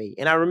off of me.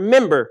 And I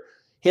remember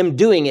him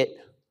doing it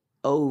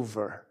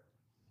over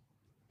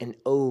and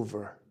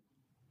over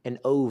and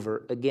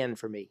over again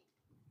for me.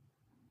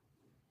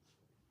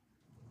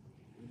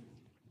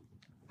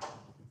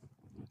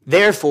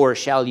 Therefore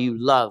shall you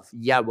love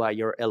Yahweh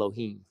your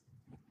Elohim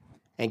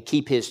and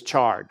keep his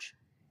charge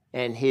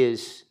and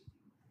his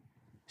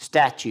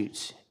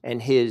statutes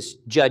and his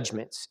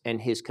judgments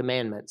and his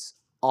commandments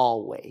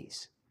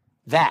always.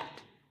 That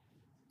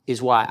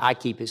is why I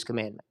keep his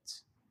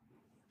commandments,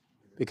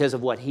 because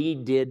of what he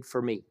did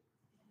for me.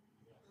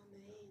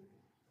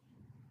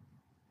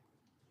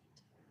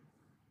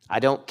 I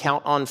don't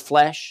count on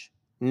flesh.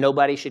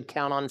 Nobody should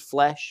count on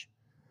flesh.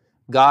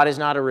 God is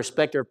not a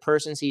respecter of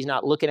persons. He's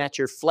not looking at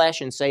your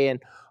flesh and saying,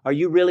 are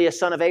you really a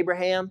son of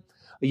Abraham?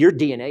 Your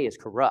DNA is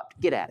corrupt.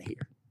 Get out of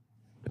here.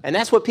 And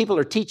that's what people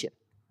are teaching.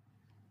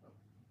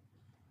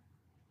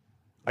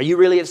 Are you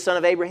really a son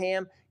of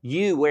Abraham?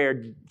 You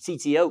wear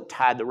CCO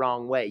tied the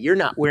wrong way. You're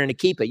not wearing a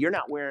kippah. You're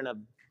not wearing a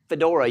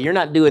fedora. You're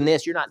not doing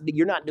this. You're not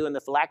doing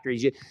the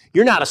phylacteries.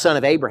 You're not a son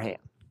of Abraham.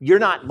 You're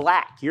not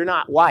black. You're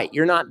not white.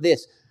 You're not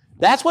this.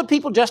 That's what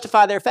people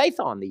justify their faith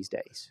on these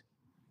days.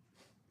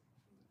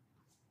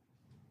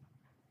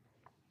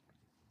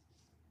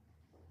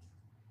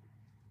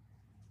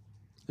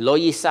 Lo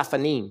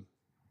yisafanim.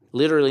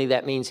 Literally,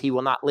 that means he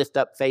will not lift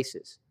up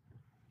faces.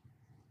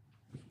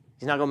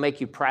 He's not going to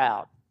make you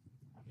proud.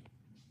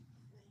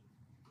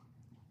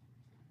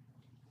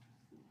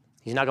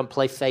 He's not going to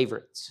play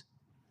favorites.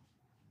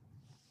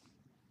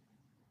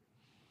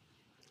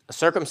 A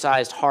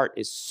circumcised heart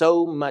is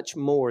so much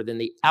more than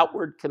the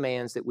outward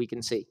commands that we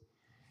can see.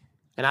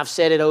 And I've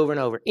said it over and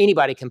over.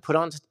 Anybody can put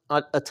on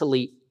a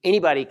talit.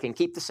 Anybody can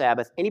keep the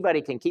Sabbath.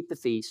 Anybody can keep the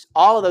feast.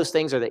 All of those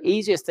things are the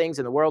easiest things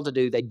in the world to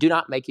do. They do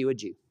not make you a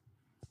Jew.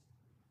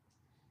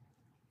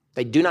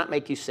 They do not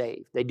make you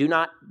saved.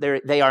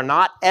 They are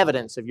not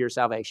evidence of your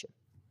salvation.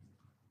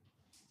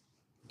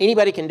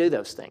 Anybody can do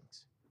those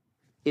things.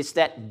 It's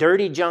that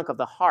dirty junk of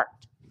the heart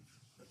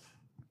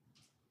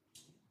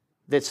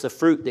that's the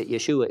fruit that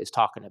Yeshua is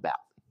talking about.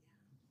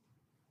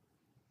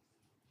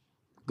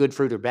 Good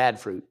fruit or bad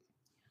fruit.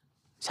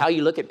 It's how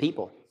you look at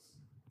people.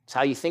 It's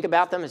how you think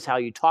about them. It's how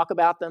you talk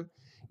about them.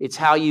 It's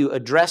how you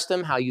address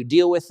them, how you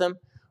deal with them,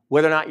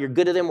 whether or not you're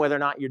good to them, whether or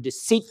not you're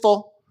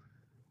deceitful.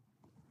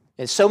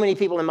 And so many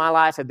people in my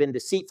life have been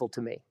deceitful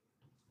to me.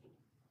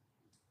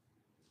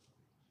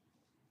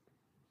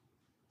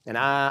 And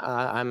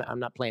I'm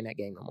not playing that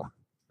game no more.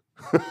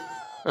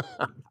 I'm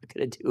not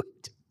going to do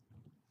it.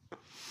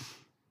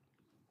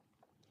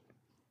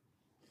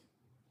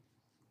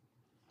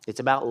 It's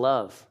about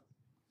love.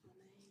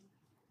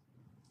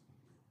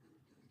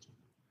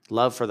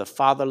 Love for the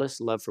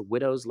fatherless, love for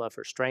widows, love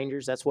for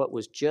strangers. That's what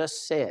was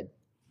just said.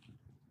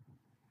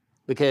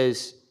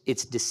 Because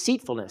it's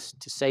deceitfulness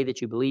to say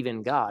that you believe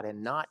in God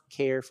and not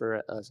care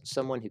for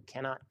someone who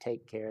cannot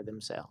take care of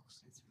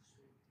themselves.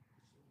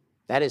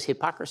 That is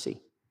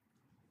hypocrisy.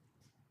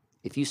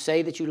 If you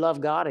say that you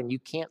love God and you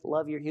can't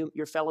love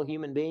your fellow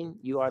human being,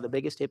 you are the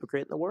biggest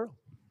hypocrite in the world.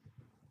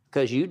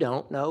 Because you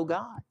don't know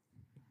God.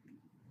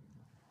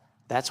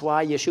 That's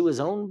why Yeshua's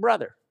own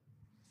brother,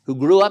 who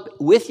grew up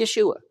with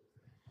Yeshua,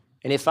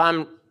 and if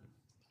I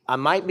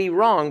might be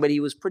wrong, but he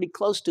was pretty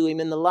close to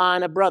him in the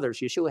line of brothers.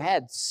 Yeshua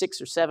had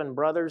 6 or 7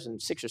 brothers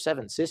and 6 or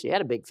 7 sisters. He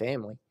had a big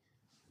family.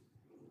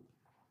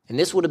 And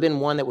this would have been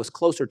one that was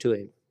closer to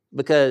him,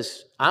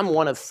 because I'm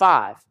one of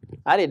 5.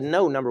 I didn't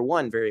know number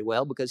 1 very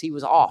well because he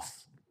was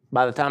off.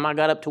 By the time I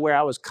got up to where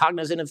I was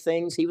cognizant of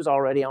things, he was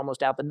already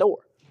almost out the door.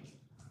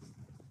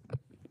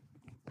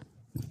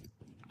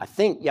 I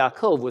think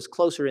Yaakov was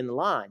closer in the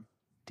line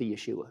to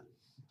Yeshua.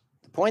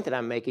 The point that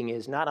I'm making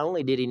is not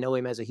only did he know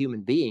him as a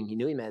human being, he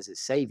knew him as his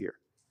Savior.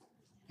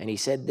 And he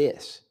said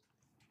this,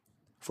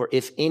 "For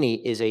if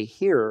any is a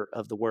hearer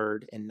of the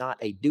word and not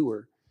a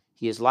doer,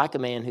 he is like a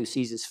man who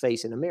sees his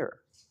face in a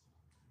mirror.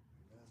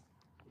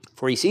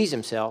 For he sees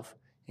himself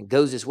and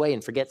goes his way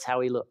and forgets how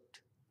he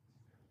looked.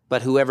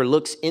 But whoever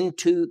looks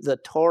into the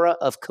Torah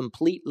of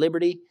complete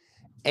liberty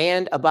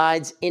and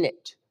abides in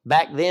it."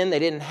 Back then, they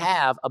didn't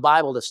have a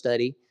Bible to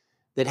study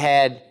that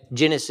had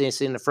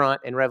Genesis in the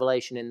front and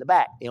Revelation in the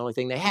back. The only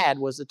thing they had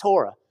was the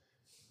Torah.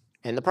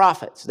 and the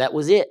prophets. That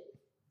was it.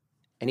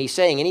 And he's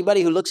saying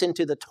anybody who looks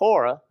into the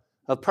Torah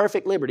of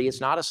perfect liberty, it's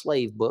not a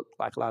slave book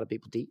like a lot of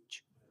people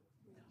teach,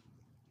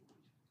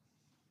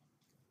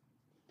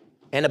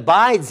 and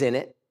abides in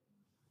it,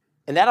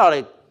 and that ought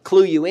to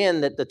clue you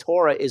in that the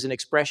Torah is an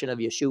expression of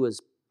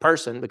Yeshua's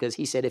person, because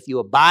he said, if you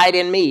abide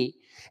in me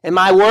and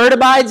my word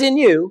abides in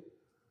you,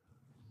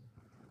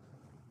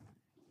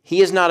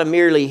 he is not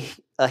merely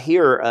a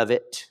hearer of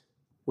it,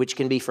 which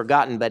can be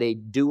forgotten, but a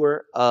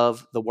doer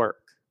of the work.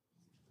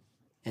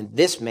 And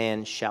this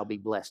man shall be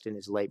blessed in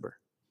his labor.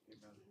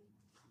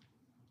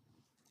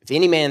 If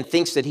any man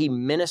thinks that he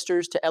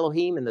ministers to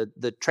Elohim, and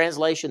the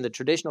translation, the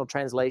traditional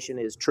translation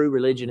is true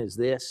religion is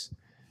this,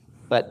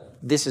 but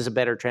this is a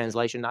better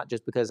translation, not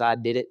just because I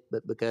did it,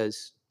 but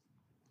because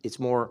it's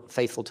more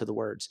faithful to the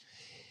words.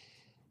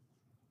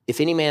 If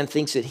any man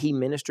thinks that he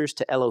ministers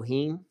to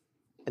Elohim,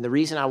 and the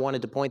reason I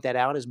wanted to point that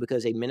out is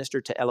because a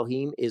minister to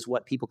Elohim is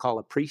what people call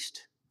a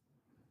priest,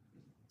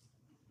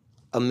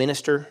 a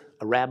minister,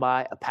 a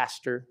rabbi, a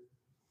pastor,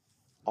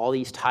 all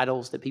these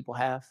titles that people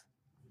have.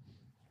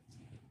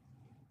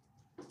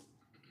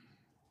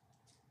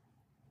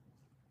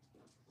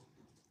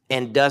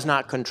 And does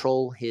not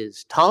control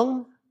his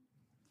tongue,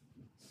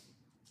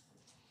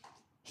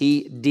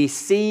 he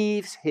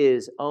deceives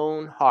his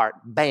own heart.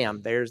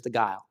 Bam, there's the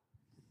guile.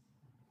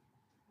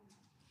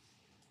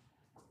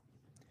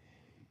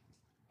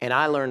 And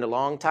I learned a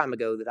long time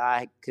ago that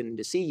I can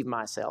deceive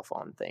myself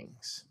on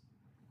things.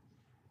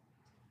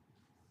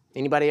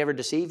 Anybody ever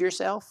deceive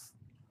yourself?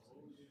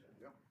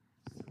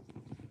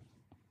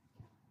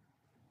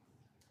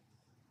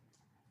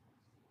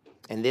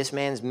 And this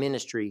man's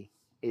ministry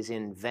is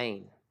in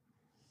vain.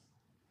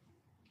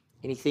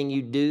 Anything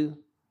you do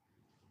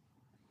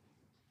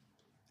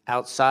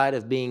outside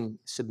of being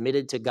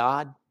submitted to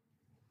God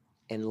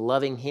and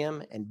loving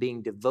him and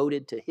being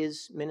devoted to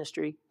his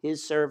ministry,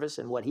 his service,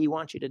 and what he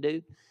wants you to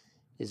do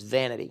is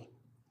vanity.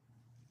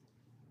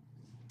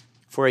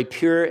 For a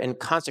pure and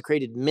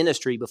consecrated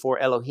ministry before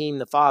Elohim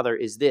the Father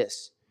is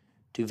this: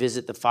 to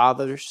visit the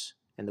fathers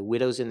and the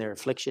widows in their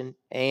affliction,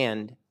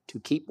 and to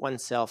keep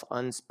oneself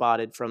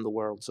unspotted from the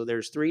world. So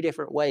there's 3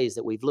 different ways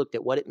that we've looked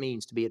at what it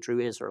means to be a true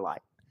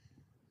Israelite.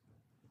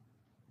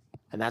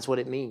 And that's what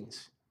it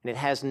means. And it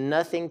has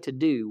nothing to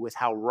do with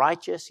how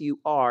righteous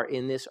you are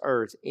in this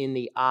earth in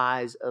the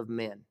eyes of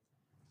men.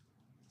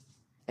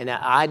 And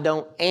I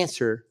don't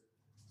answer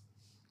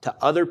to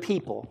other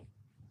people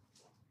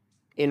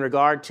in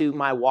regard to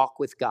my walk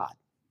with God.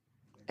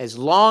 As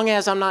long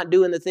as I'm not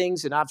doing the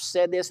things, and I've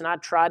said this and I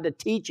tried to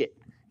teach it,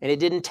 and it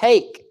didn't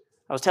take.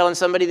 I was telling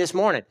somebody this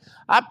morning,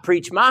 I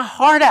preached my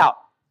heart out,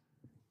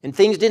 and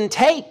things didn't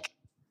take,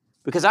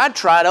 because I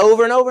tried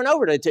over and over and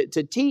over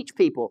to teach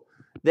people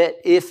that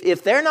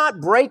if they're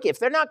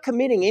not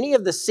committing any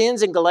of the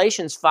sins in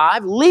Galatians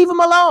 5, leave them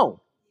alone.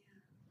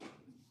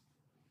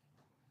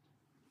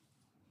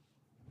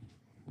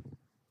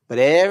 But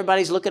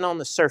everybody's looking on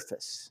the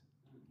surface.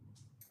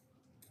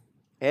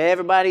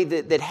 Everybody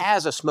that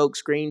has a smoke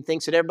screen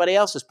thinks that everybody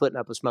else is putting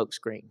up a smoke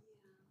screen.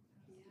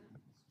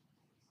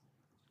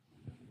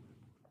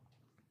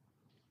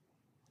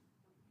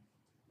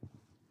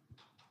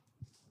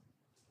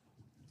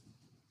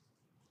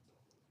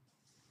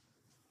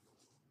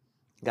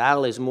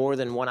 Guile is more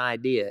than one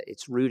idea.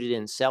 It's rooted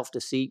in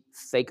self-deceit,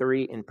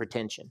 fakery, and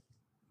pretension.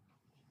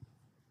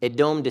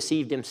 Edom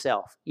deceived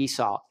himself.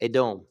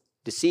 Edom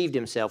deceived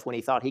himself when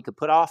he thought he could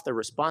put off the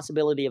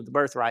responsibility of the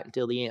birthright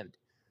until the end.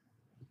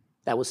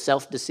 That was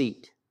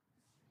self-deceit.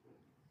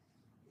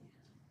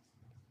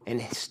 And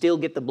still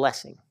get the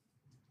blessing.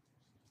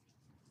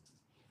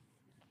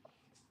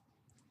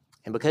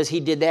 And because he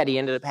did that, he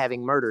ended up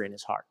having murder in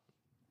his heart.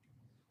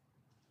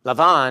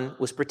 Lavan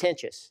was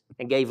pretentious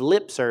and gave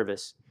lip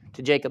service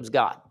to Jacob's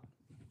God,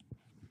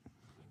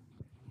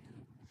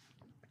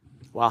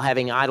 while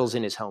having idols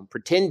in his home,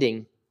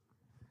 pretending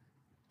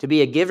to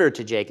be a giver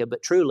to Jacob,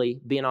 but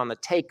truly being on the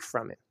take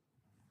from him.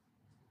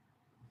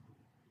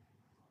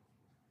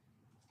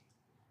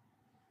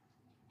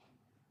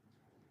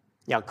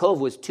 Yaakov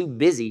was too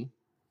busy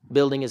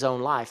building his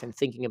own life and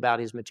thinking about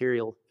his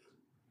material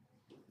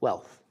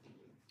wealth,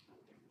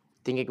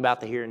 thinking about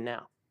the here and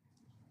now.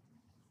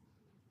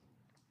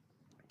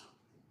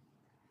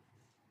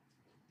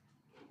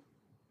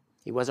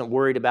 He wasn't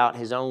worried about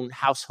his own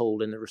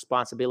household and the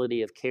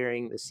responsibility of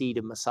carrying the seed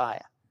of Messiah.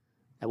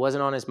 That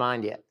wasn't on his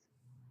mind yet.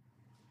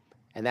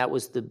 And that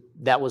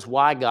was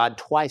why God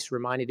twice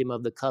reminded him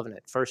of the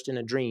covenant, first in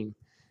a dream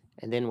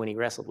and then when he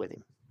wrestled with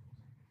him.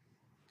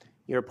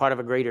 You're a part of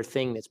a greater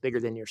thing that's bigger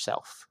than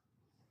yourself.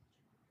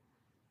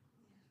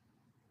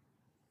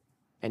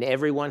 And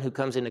everyone who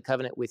comes into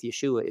covenant with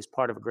Yeshua is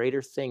part of a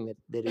greater thing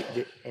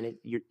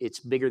it's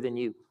bigger than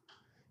you.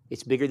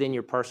 It's bigger than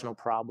your personal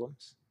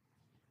problems.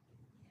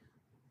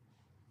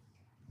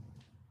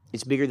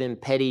 It's bigger than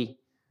petty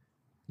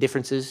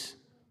differences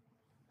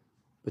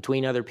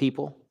between other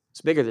people.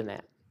 It's bigger than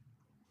that.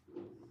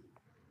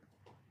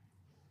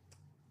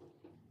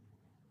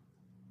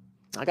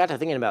 I got to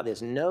thinking about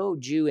this. No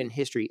Jew in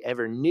history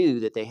ever knew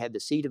that they had the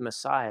seed of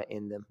Messiah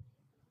in them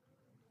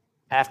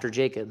after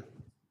Jacob,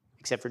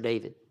 except for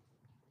David.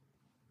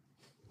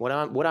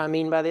 What do I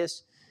mean by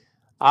this?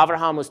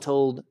 Abraham was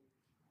told,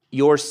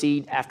 your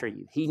seed after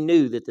you. He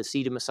knew that the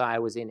seed of Messiah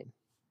was in him.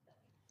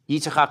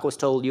 Yitzchak was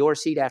told, your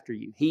seed after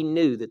you. He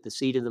knew that the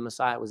seed of the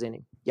Messiah was in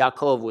him.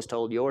 Yaakov was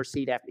told, your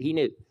seed after. He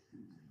knew.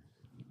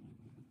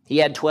 He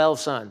had 12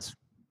 sons.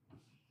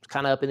 It's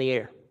kind of up in the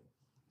air.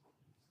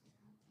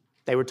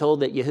 They were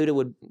told that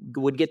Yehuda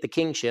would get the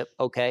kingship.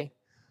 Okay,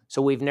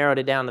 so we've narrowed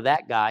it down to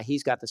that guy.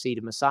 He's got the seed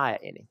of Messiah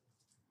in him.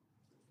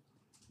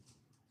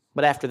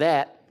 But after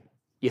that,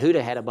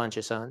 Yehuda had a bunch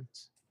of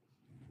sons.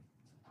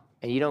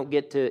 And you don't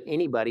get to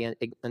anybody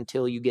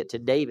until you get to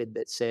David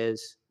that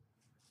says,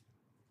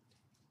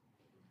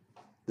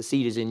 the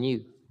seed is in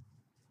you.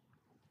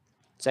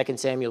 2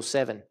 Samuel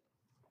 7.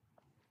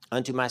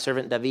 Unto my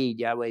servant David,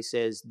 Yahweh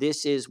says,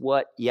 this is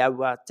what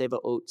Yahweh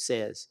Tevaot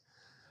says.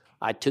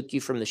 I took you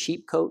from the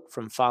sheepcote,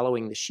 from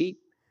following the sheep,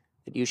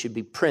 that you should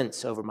be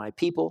prince over my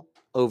people,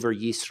 over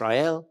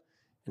Yisrael.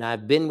 And I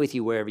have been with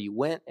you wherever you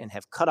went, and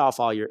have cut off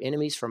all your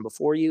enemies from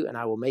before you, and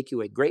I will make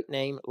you a great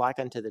name, like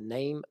unto the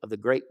name of the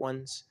great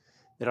ones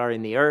that are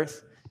in the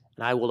earth.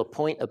 And I will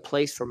appoint a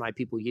place for my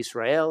people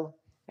Yisrael,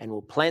 and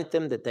will plant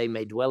them that they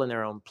may dwell in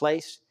their own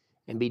place,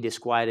 and be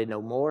disquieted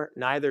no more.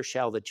 Neither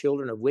shall the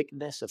children of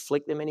wickedness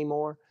afflict them any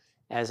more,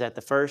 as at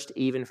the first,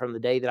 even from the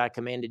day that I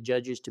commanded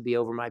judges to be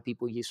over my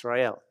people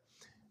Yisrael.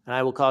 And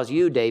I will cause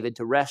you, David,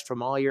 to rest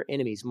from all your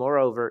enemies.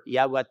 Moreover,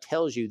 Yahweh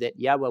tells you that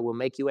Yahweh will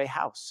make you a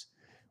house.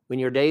 When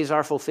your days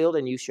are fulfilled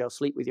and you shall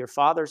sleep with your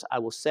fathers, I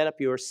will set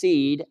up your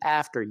seed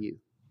after you,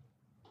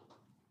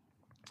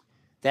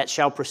 that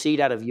shall proceed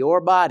out of your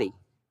body.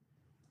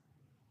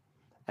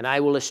 And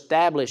I will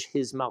establish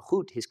his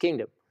malchut, his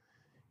kingdom.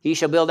 He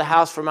shall build a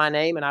house for my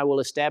name, and I will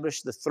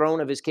establish the throne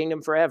of his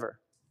kingdom forever.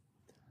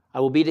 I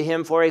will be to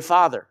him for a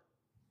father,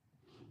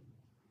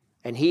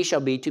 and he shall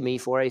be to me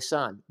for a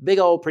son. Big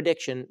old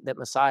prediction that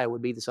Messiah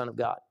would be the Son of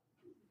God.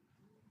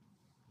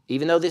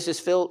 Even though this is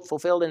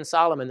fulfilled in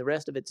Solomon, the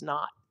rest of it's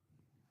not.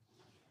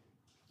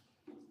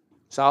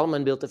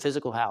 Solomon built a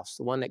physical house.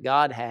 The one that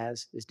God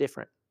has is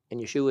different. And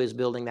Yeshua is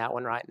building that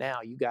one right now.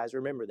 You guys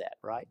remember that,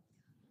 right?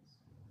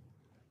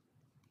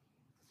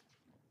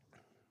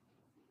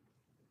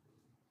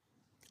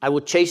 I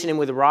will chasten him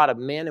with the rod of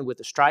men and with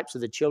the stripes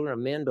of the children of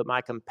men, but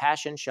my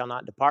compassion shall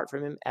not depart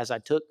from him, as I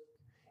took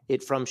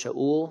it from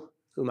Shaul,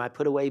 whom I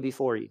put away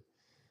before you.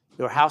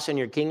 Your house and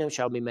your kingdom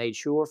shall be made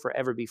sure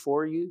forever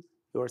before you.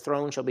 Your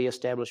throne shall be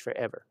established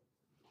forever.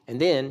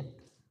 And then,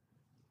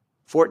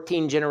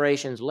 14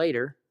 generations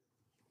later,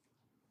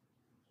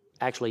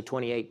 actually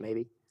 28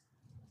 maybe,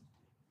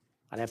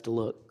 I'd have to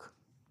look,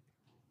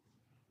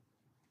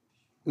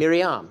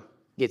 Miriam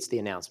gets the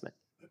announcement.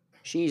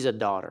 She's a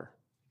daughter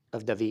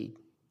of David.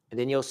 And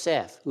then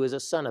Yosef, who is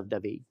a son of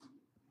David,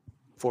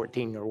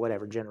 14 or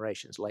whatever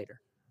generations later.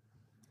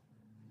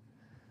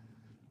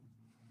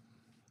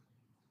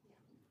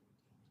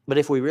 But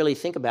if we really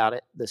think about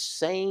it, the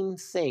same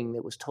thing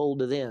that was told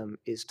to them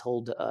is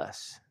told to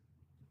us.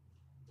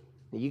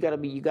 You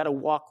got to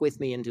walk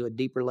with me into a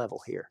deeper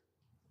level here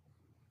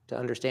to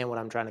understand what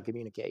I'm trying to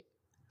communicate.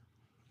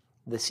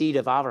 The seed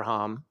of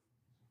Abraham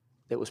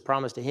that was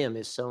promised to him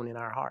is sown in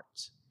our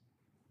hearts.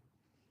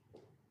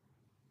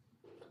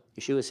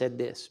 Yeshua said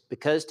this,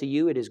 because to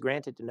you it is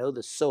granted to know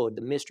the sod,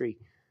 the mystery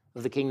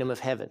of the kingdom of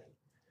heaven,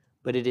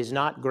 but it is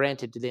not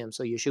granted to them.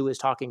 So Yeshua is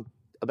talking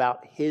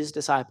about his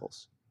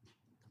disciples,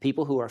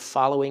 people who are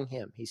following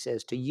him. He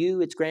says, to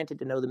you it's granted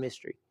to know the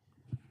mystery.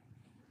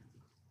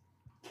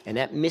 And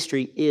that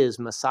mystery is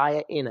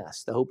Messiah in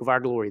us, the hope of our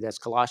glory. That's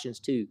Colossians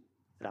 2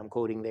 that I'm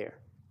quoting there.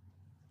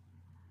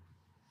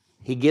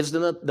 He gives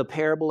them the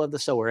parable of the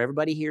sower.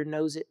 Everybody here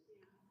knows it.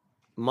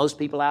 Most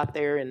people out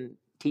there in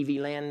TV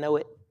land know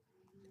it.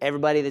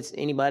 Anybody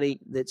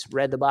that's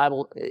read the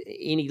Bible,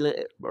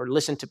 or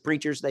listened to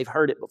preachers, they've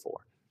heard it before.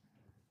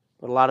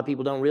 But a lot of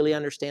people don't really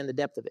understand the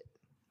depth of it.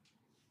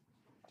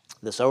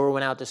 The sower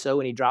went out to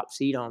sow, and he dropped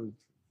seed on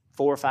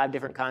 4 or 5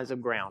 different kinds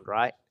of ground,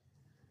 right?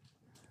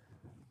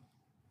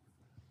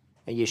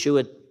 And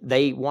Yeshua,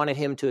 they wanted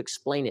him to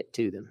explain it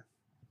to them.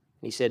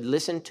 He said,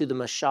 listen to the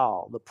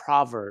mashal, the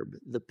proverb,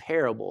 the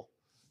parable,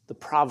 the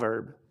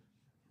proverb,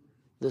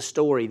 the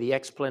story, the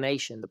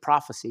explanation, the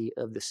prophecy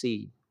of the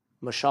seed.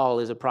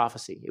 Mashal is a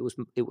prophecy.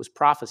 It was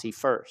prophecy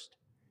first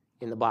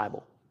in the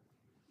Bible.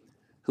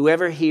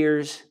 Whoever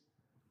hears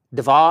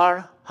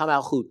Devar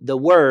HaMalchut, the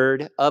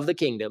word of the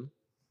kingdom,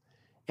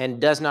 and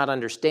does not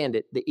understand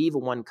it, the evil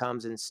one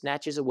comes and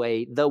snatches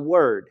away the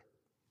word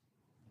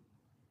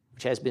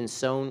which has been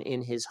sown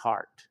in his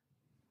heart.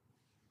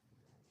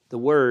 The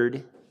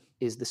word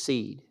is the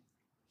seed.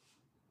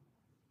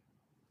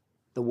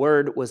 The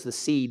word was the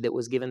seed that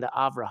was given to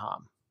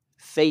Abraham.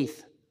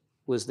 Faith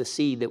was the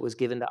seed that was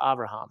given to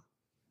Abraham.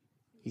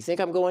 You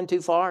think I'm going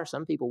too far?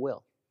 Some people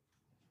will.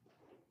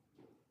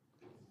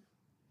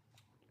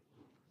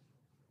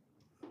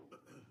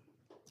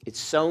 It's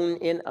sown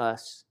in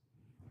us,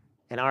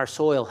 and our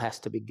soil has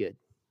to be good.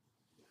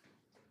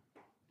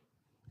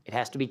 It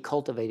has to be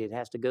cultivated. It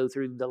has to go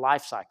through the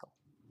life cycle.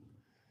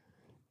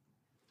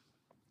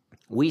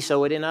 We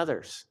sow it in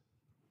others.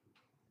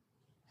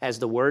 Has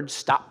the word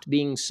stopped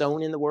being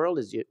sown in the world?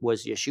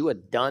 Was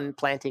Yeshua done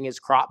planting his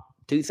crop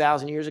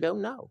 2,000 years ago?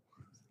 No.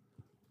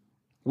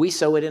 We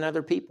sow it in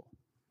other people.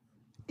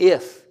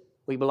 If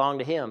we belong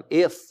to him,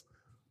 if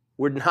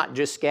we're not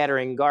just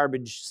scattering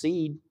garbage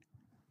seed,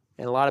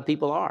 and a lot of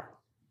people are.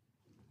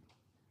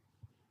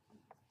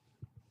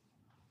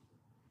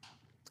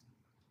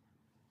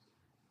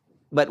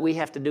 But we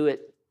have to do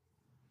it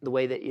the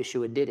way that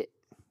Yeshua did it.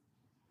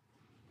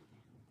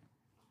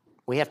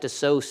 We have to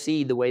sow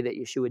seed the way that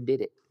Yeshua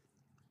did it.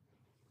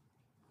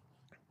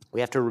 We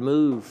have to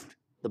remove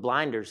the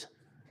blinders.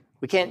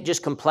 We can't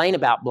just complain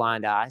about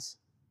blind eyes.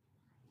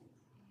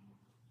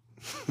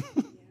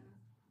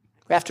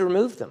 We have to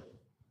remove them.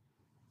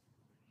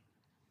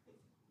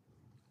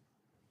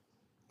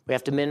 We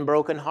have to mend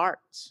broken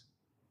hearts.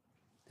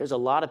 There's a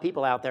lot of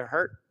people out there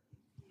hurt.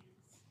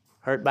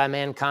 Hurt by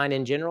mankind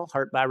in general,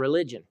 hurt by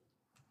religion.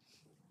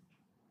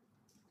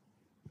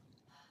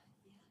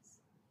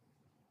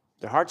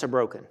 Their hearts are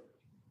broken.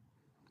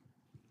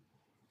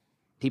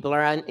 People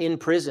are in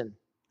prison.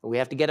 We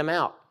have to get them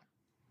out.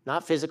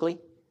 Not physically.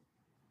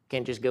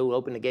 Can't just go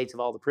open the gates of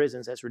all the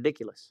prisons. That's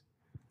ridiculous.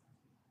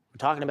 We're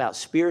talking about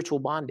spiritual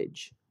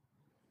bondage.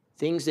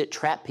 Things that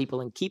trap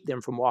people and keep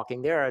them from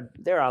walking. There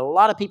are a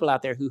lot of people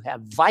out there who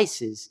have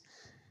vices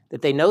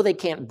that they know they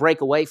can't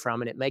break away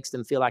from, and it makes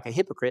them feel like a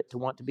hypocrite to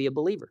want to be a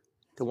believer,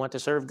 to want to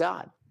serve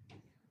God.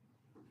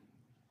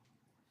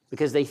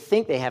 Because they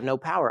think they have no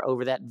power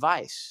over that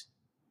vice.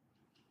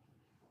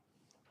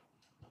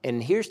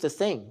 And here's the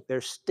thing,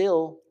 they're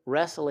still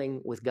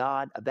wrestling with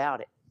God about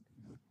it.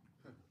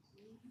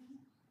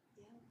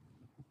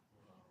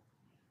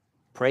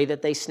 Pray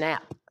that they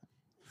snap.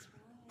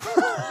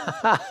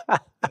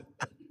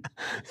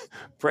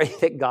 Pray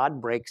that God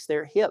breaks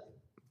their hip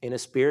in a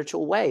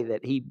spiritual way,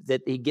 that he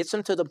gets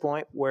them to the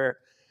point where,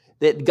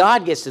 that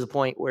God gets to the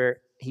point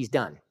where he's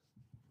done.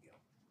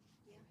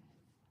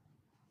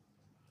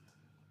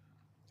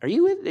 Are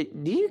you with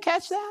it? Do you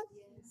catch that?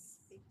 Yes,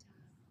 big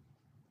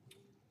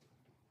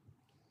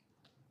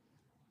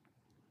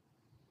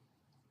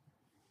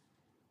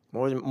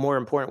time. More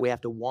important, we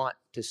have to want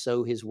to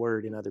sow his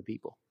word in other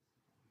people.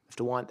 We have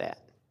to want that.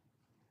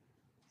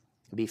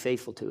 And be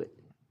faithful to it.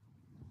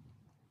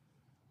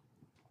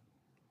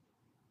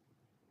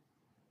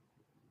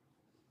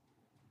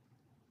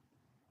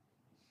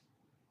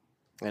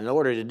 And in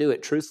order to do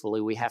it truthfully,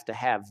 we have to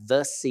have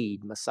the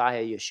seed,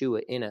 Messiah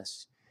Yeshua, in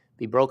us.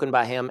 Be broken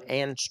by him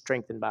and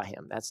strengthened by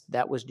him.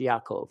 That was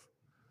Yaakov.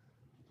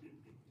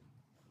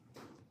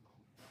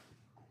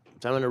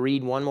 So I'm going to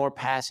read one more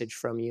passage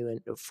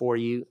for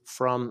you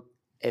from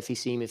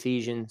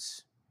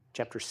Ephesians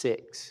chapter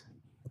 6.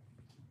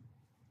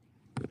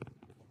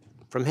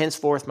 From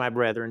henceforth, my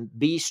brethren,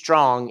 be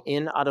strong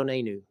in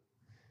Adonenu.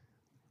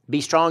 Be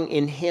strong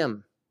in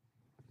him,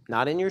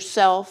 not in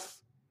yourself,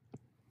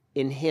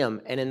 in him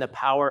and in the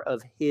power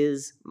of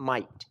his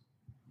might.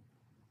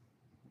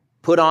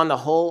 Put on the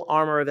whole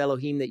armor of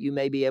Elohim that you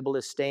may be able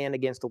to stand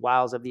against the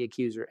wiles of the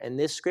accuser. And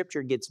this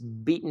scripture gets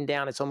beaten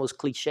down. It's almost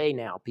cliche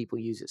now. People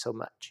use it so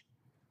much.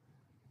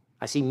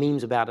 I see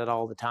memes about it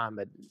all the time,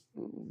 but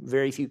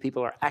very few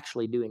people are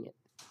actually doing it.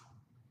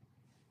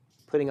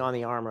 Putting on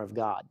the armor of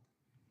God.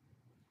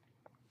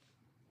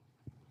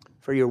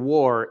 For your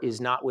war is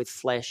not with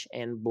flesh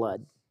and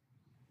blood.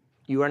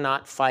 You are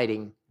not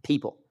fighting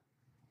people.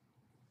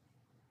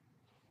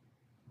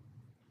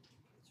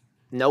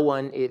 No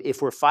one,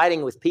 if we're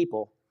fighting with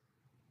people,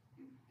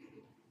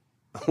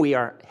 we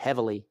are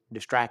heavily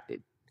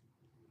distracted.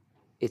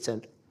 It's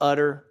an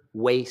utter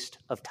waste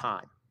of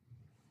time.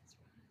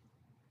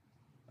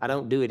 I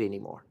don't do it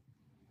anymore.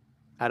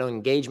 I don't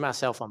engage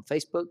myself on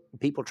Facebook.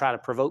 People try to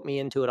provoke me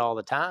into it all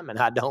the time, and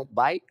I don't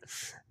bite.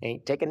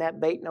 Ain't taking that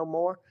bait no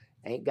more.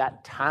 Ain't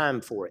got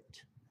time for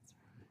it.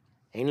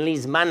 Ain't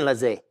lizman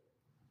laze.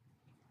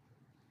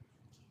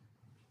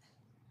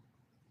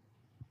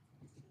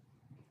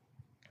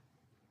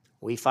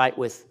 We fight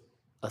with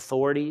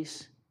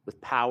authorities, with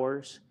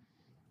powers,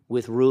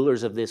 with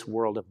rulers of this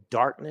world of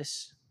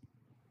darkness,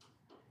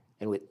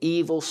 and with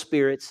evil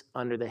spirits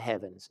under the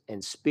heavens.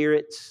 And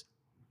spirits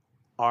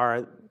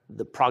are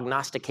the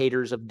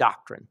prognosticators of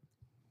doctrine.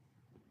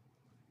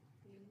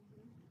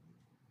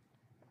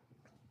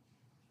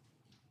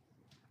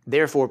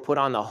 Therefore, put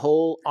on the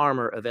whole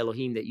armor of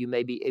Elohim that you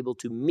may be able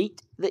to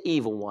meet the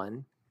evil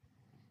one.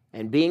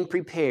 And being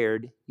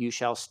prepared, you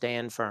shall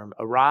stand firm.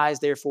 Arise,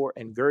 therefore,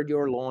 and gird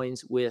your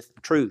loins with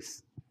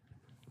truth.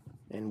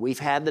 And we've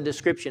had the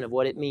description of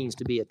what it means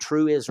to be a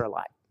true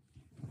Israelite.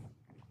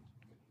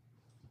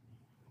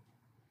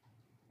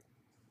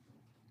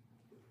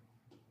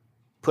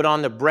 Put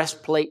on the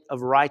breastplate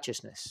of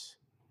righteousness.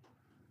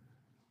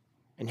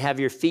 And have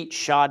your feet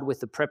shod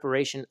with the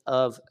preparation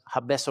of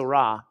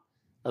Habesorah,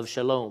 of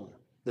Shalom,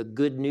 the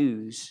good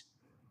news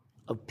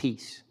of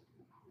peace.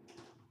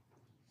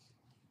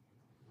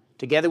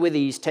 Together with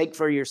these, take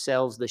for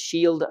yourselves the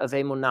shield of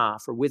Emunah,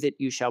 for with it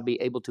you shall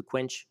be able to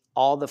quench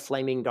all the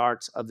flaming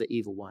darts of the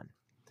evil one.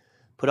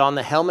 Put on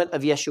the helmet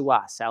of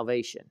Yeshua,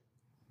 salvation.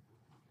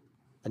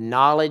 The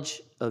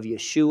knowledge of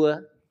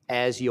Yeshua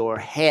as your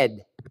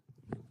head.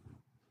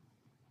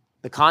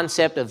 The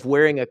concept of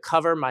wearing a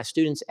cover, my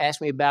students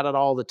ask me about it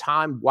all the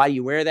time. Why do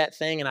you wear that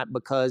thing?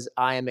 Because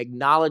I am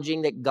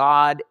acknowledging that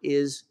God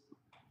is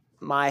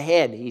my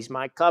head. He's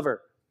my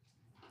cover.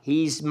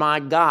 He's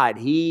my guide.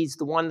 He's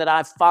the one that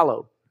I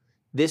follow.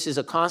 This is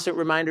a constant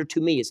reminder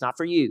to me. It's not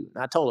for you.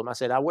 And I told him, I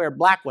said, I wear a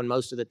black one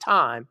most of the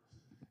time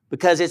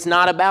because it's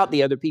not about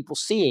the other people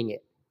seeing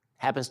it. It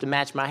happens to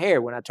match my hair.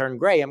 When I turn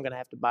gray, I'm going to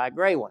have to buy a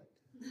gray one.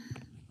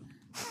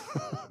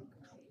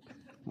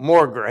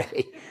 More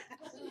gray.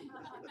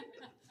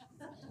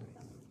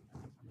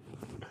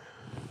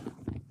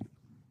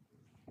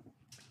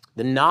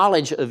 The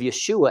knowledge of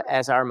Yeshua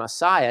as our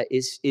Messiah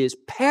is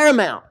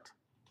paramount.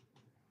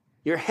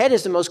 Your head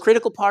is the most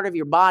critical part of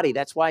your body.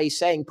 That's why he's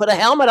saying, put a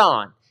helmet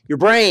on, your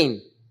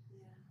brain.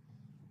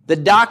 The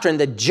doctrine,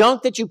 the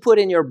junk that you put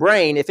in your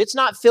brain, if it's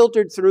not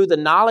filtered through the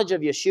knowledge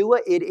of Yeshua,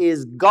 it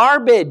is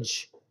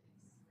garbage.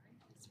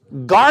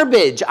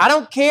 Garbage. I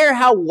don't care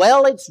how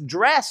well it's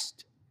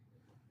dressed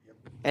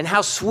and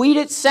how sweet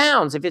it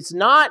sounds. If it's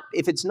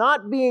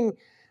not being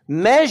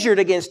measured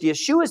against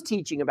Yeshua's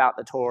teaching about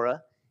the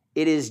Torah,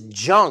 it is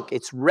junk,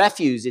 it's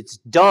refuse, it's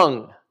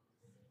dung.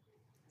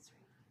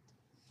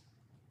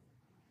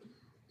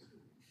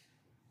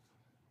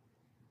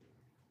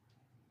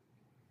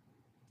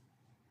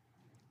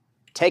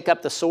 Take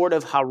up the sword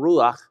of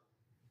Haruach,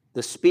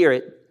 the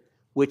Spirit,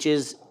 which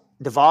is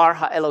Devar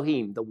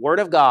HaElohim. The Word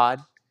of God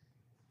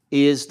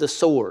is the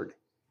sword.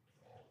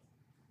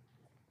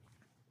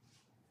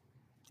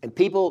 And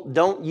people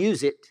don't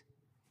use it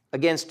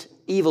against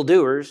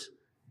evildoers.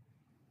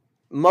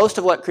 Most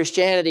of what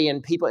Christianity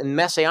and people and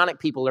Messianic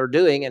people are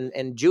doing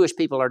and Jewish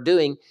people are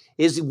doing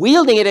is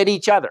wielding it at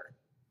each other.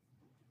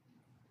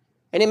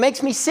 And it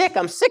makes me sick.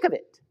 I'm sick of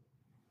it.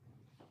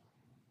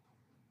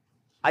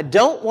 I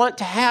don't want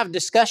to have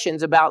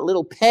discussions about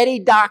little petty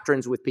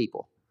doctrines with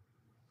people.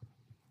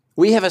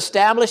 We have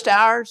established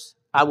ours.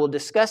 I will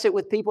discuss it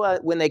with people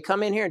when they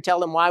come in here and tell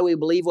them why we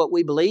believe what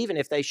we believe. And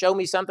if they show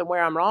me something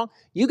where I'm wrong,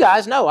 you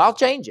guys know I'll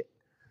change it.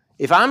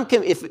 If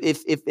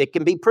it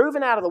can be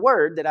proven out of the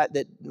Word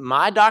that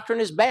my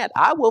doctrine is bad,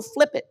 I will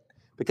flip it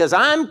because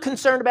I'm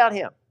concerned about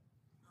Him.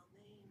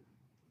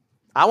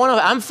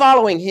 I'm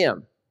following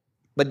Him.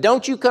 But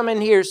don't you come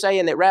in here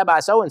saying that Rabbi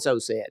so-and-so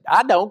said.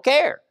 I don't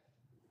care.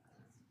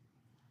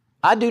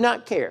 I do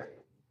not care.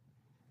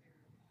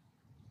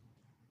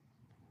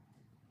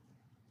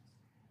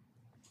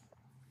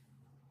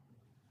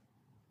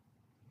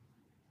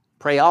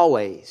 Pray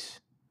always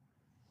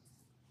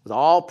with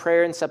all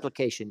prayer and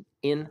supplication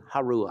in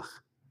Haruach,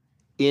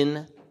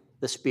 in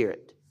the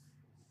Spirit,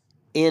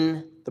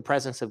 in the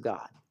presence of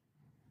God.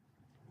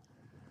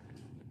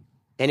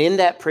 And in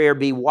that prayer,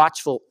 be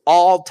watchful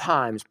all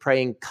times,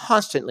 praying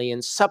constantly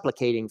and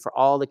supplicating for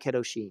all the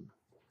Kedoshim,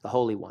 the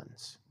holy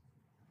ones.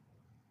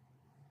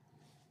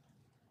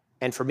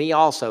 And for me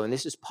also, and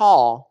this is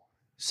Paul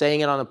saying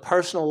it on a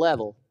personal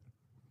level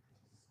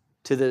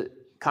to the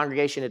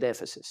congregation at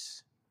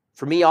Ephesus.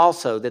 For me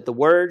also, that the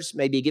words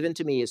may be given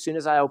to me as soon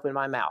as I open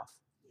my mouth,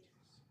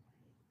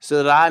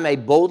 so that I may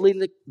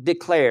boldly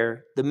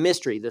declare the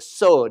mystery, the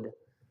sod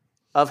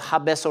of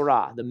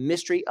HaBesorah, the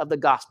mystery of the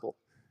gospel,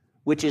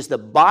 which is the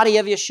body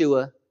of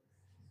Yeshua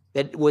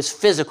that was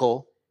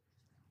physical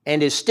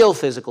and is still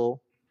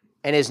physical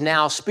and is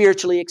now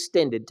spiritually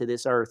extended to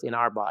this earth in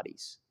our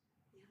bodies.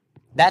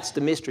 That's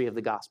the mystery of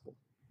the gospel.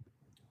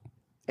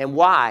 And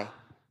why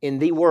in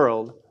the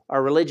world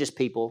are religious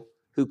people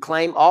who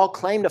all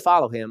claim to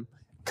follow him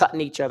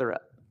cutting each other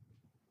up?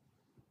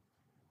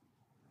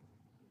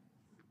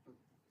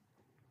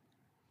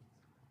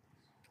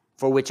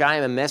 For which I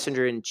am a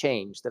messenger in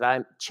chains, that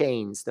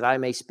I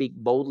may speak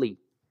boldly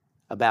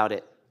about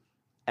it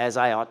as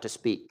I ought to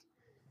speak.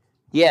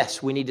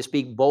 Yes, we need to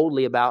speak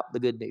boldly about the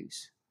good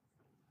news.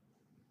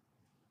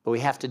 But we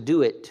have to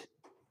do it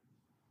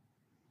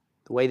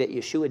the way that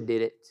Yeshua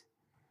did it.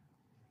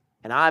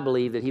 And I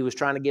believe that he was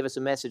trying to give us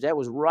a message. That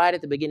was right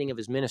at the beginning of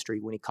his ministry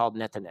when he called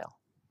Nathanael.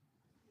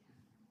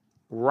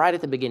 Right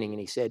at the beginning. And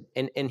he said,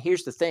 and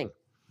here's the thing.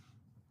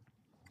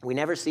 We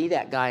never see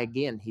that guy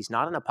again. He's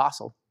not an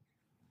apostle.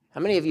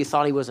 How many of you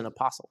thought he was an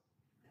apostle?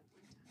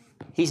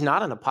 He's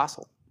not an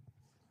apostle.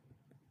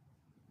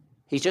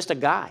 He's just a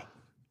guy.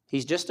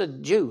 He's just a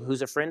Jew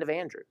who's a friend of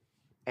Andrew.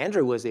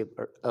 Andrew was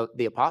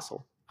the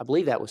apostle. I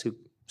believe that was who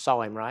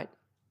saw him, right?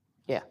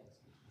 Yeah.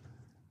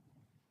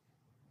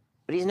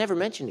 But he's never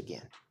mentioned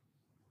again.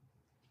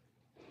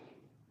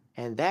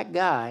 And that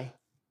guy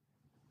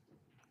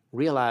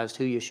realized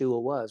who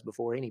Yeshua was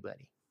before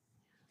anybody.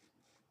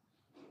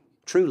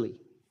 Truly.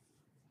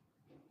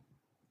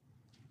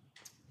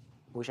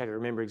 I wish I could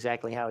remember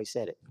exactly how he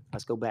said it.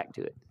 Let's go back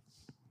to it.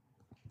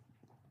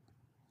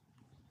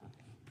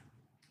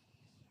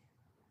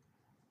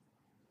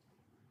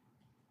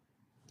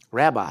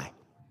 Rabbi,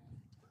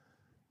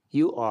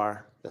 you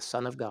are the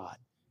Son of God,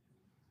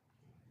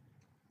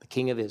 the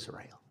King of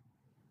Israel.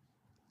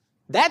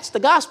 That's the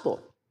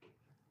gospel.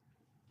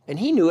 And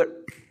he knew it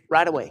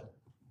right away.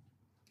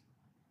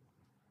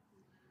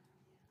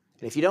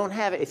 And if you don't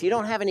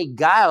have any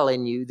guile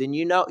in you, then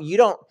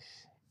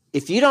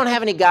if you don't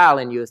have any guile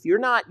in you, if you're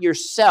not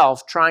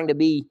yourself trying to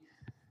be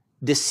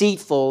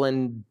deceitful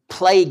and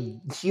play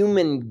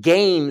human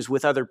games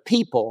with other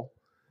people,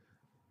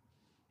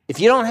 if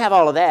you don't have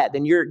all of that,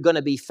 then you're going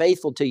to be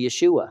faithful to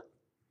Yeshua.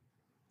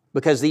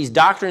 Because these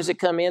doctrines that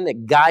come in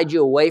that guide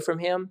you away from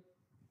Him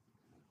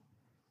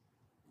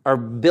are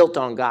built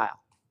on guile.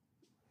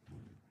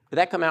 Did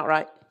that come out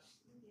right?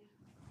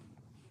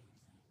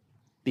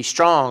 Be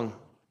strong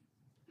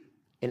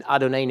in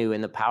Adonenu,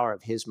 in the power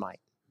of His might.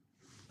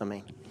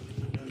 Amen.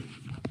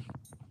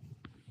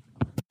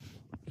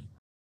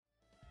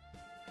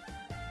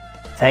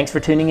 Thanks for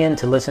tuning in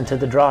to listen to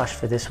the Drosh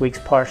for this week's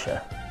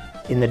Parsha.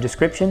 In the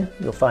description,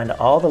 you'll find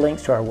all the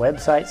links to our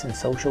websites and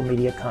social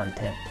media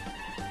content.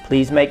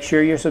 Please make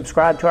sure you're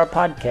subscribed to our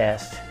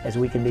podcast, as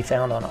we can be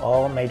found on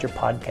all major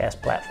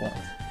podcast platforms.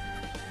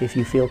 If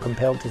you feel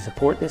compelled to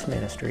support this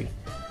ministry,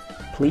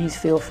 please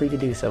feel free to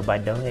do so by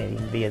donating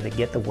via the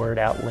Get the Word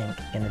Out link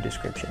in the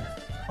description.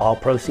 All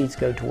proceeds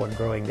go toward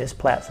growing this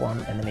platform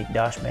and the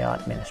Mikdash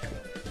Me'at ministry.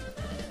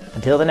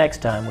 Until the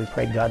next time, we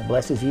pray God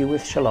blesses you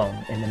with shalom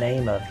in the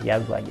name of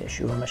Yahweh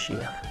Yeshua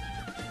Mashiach.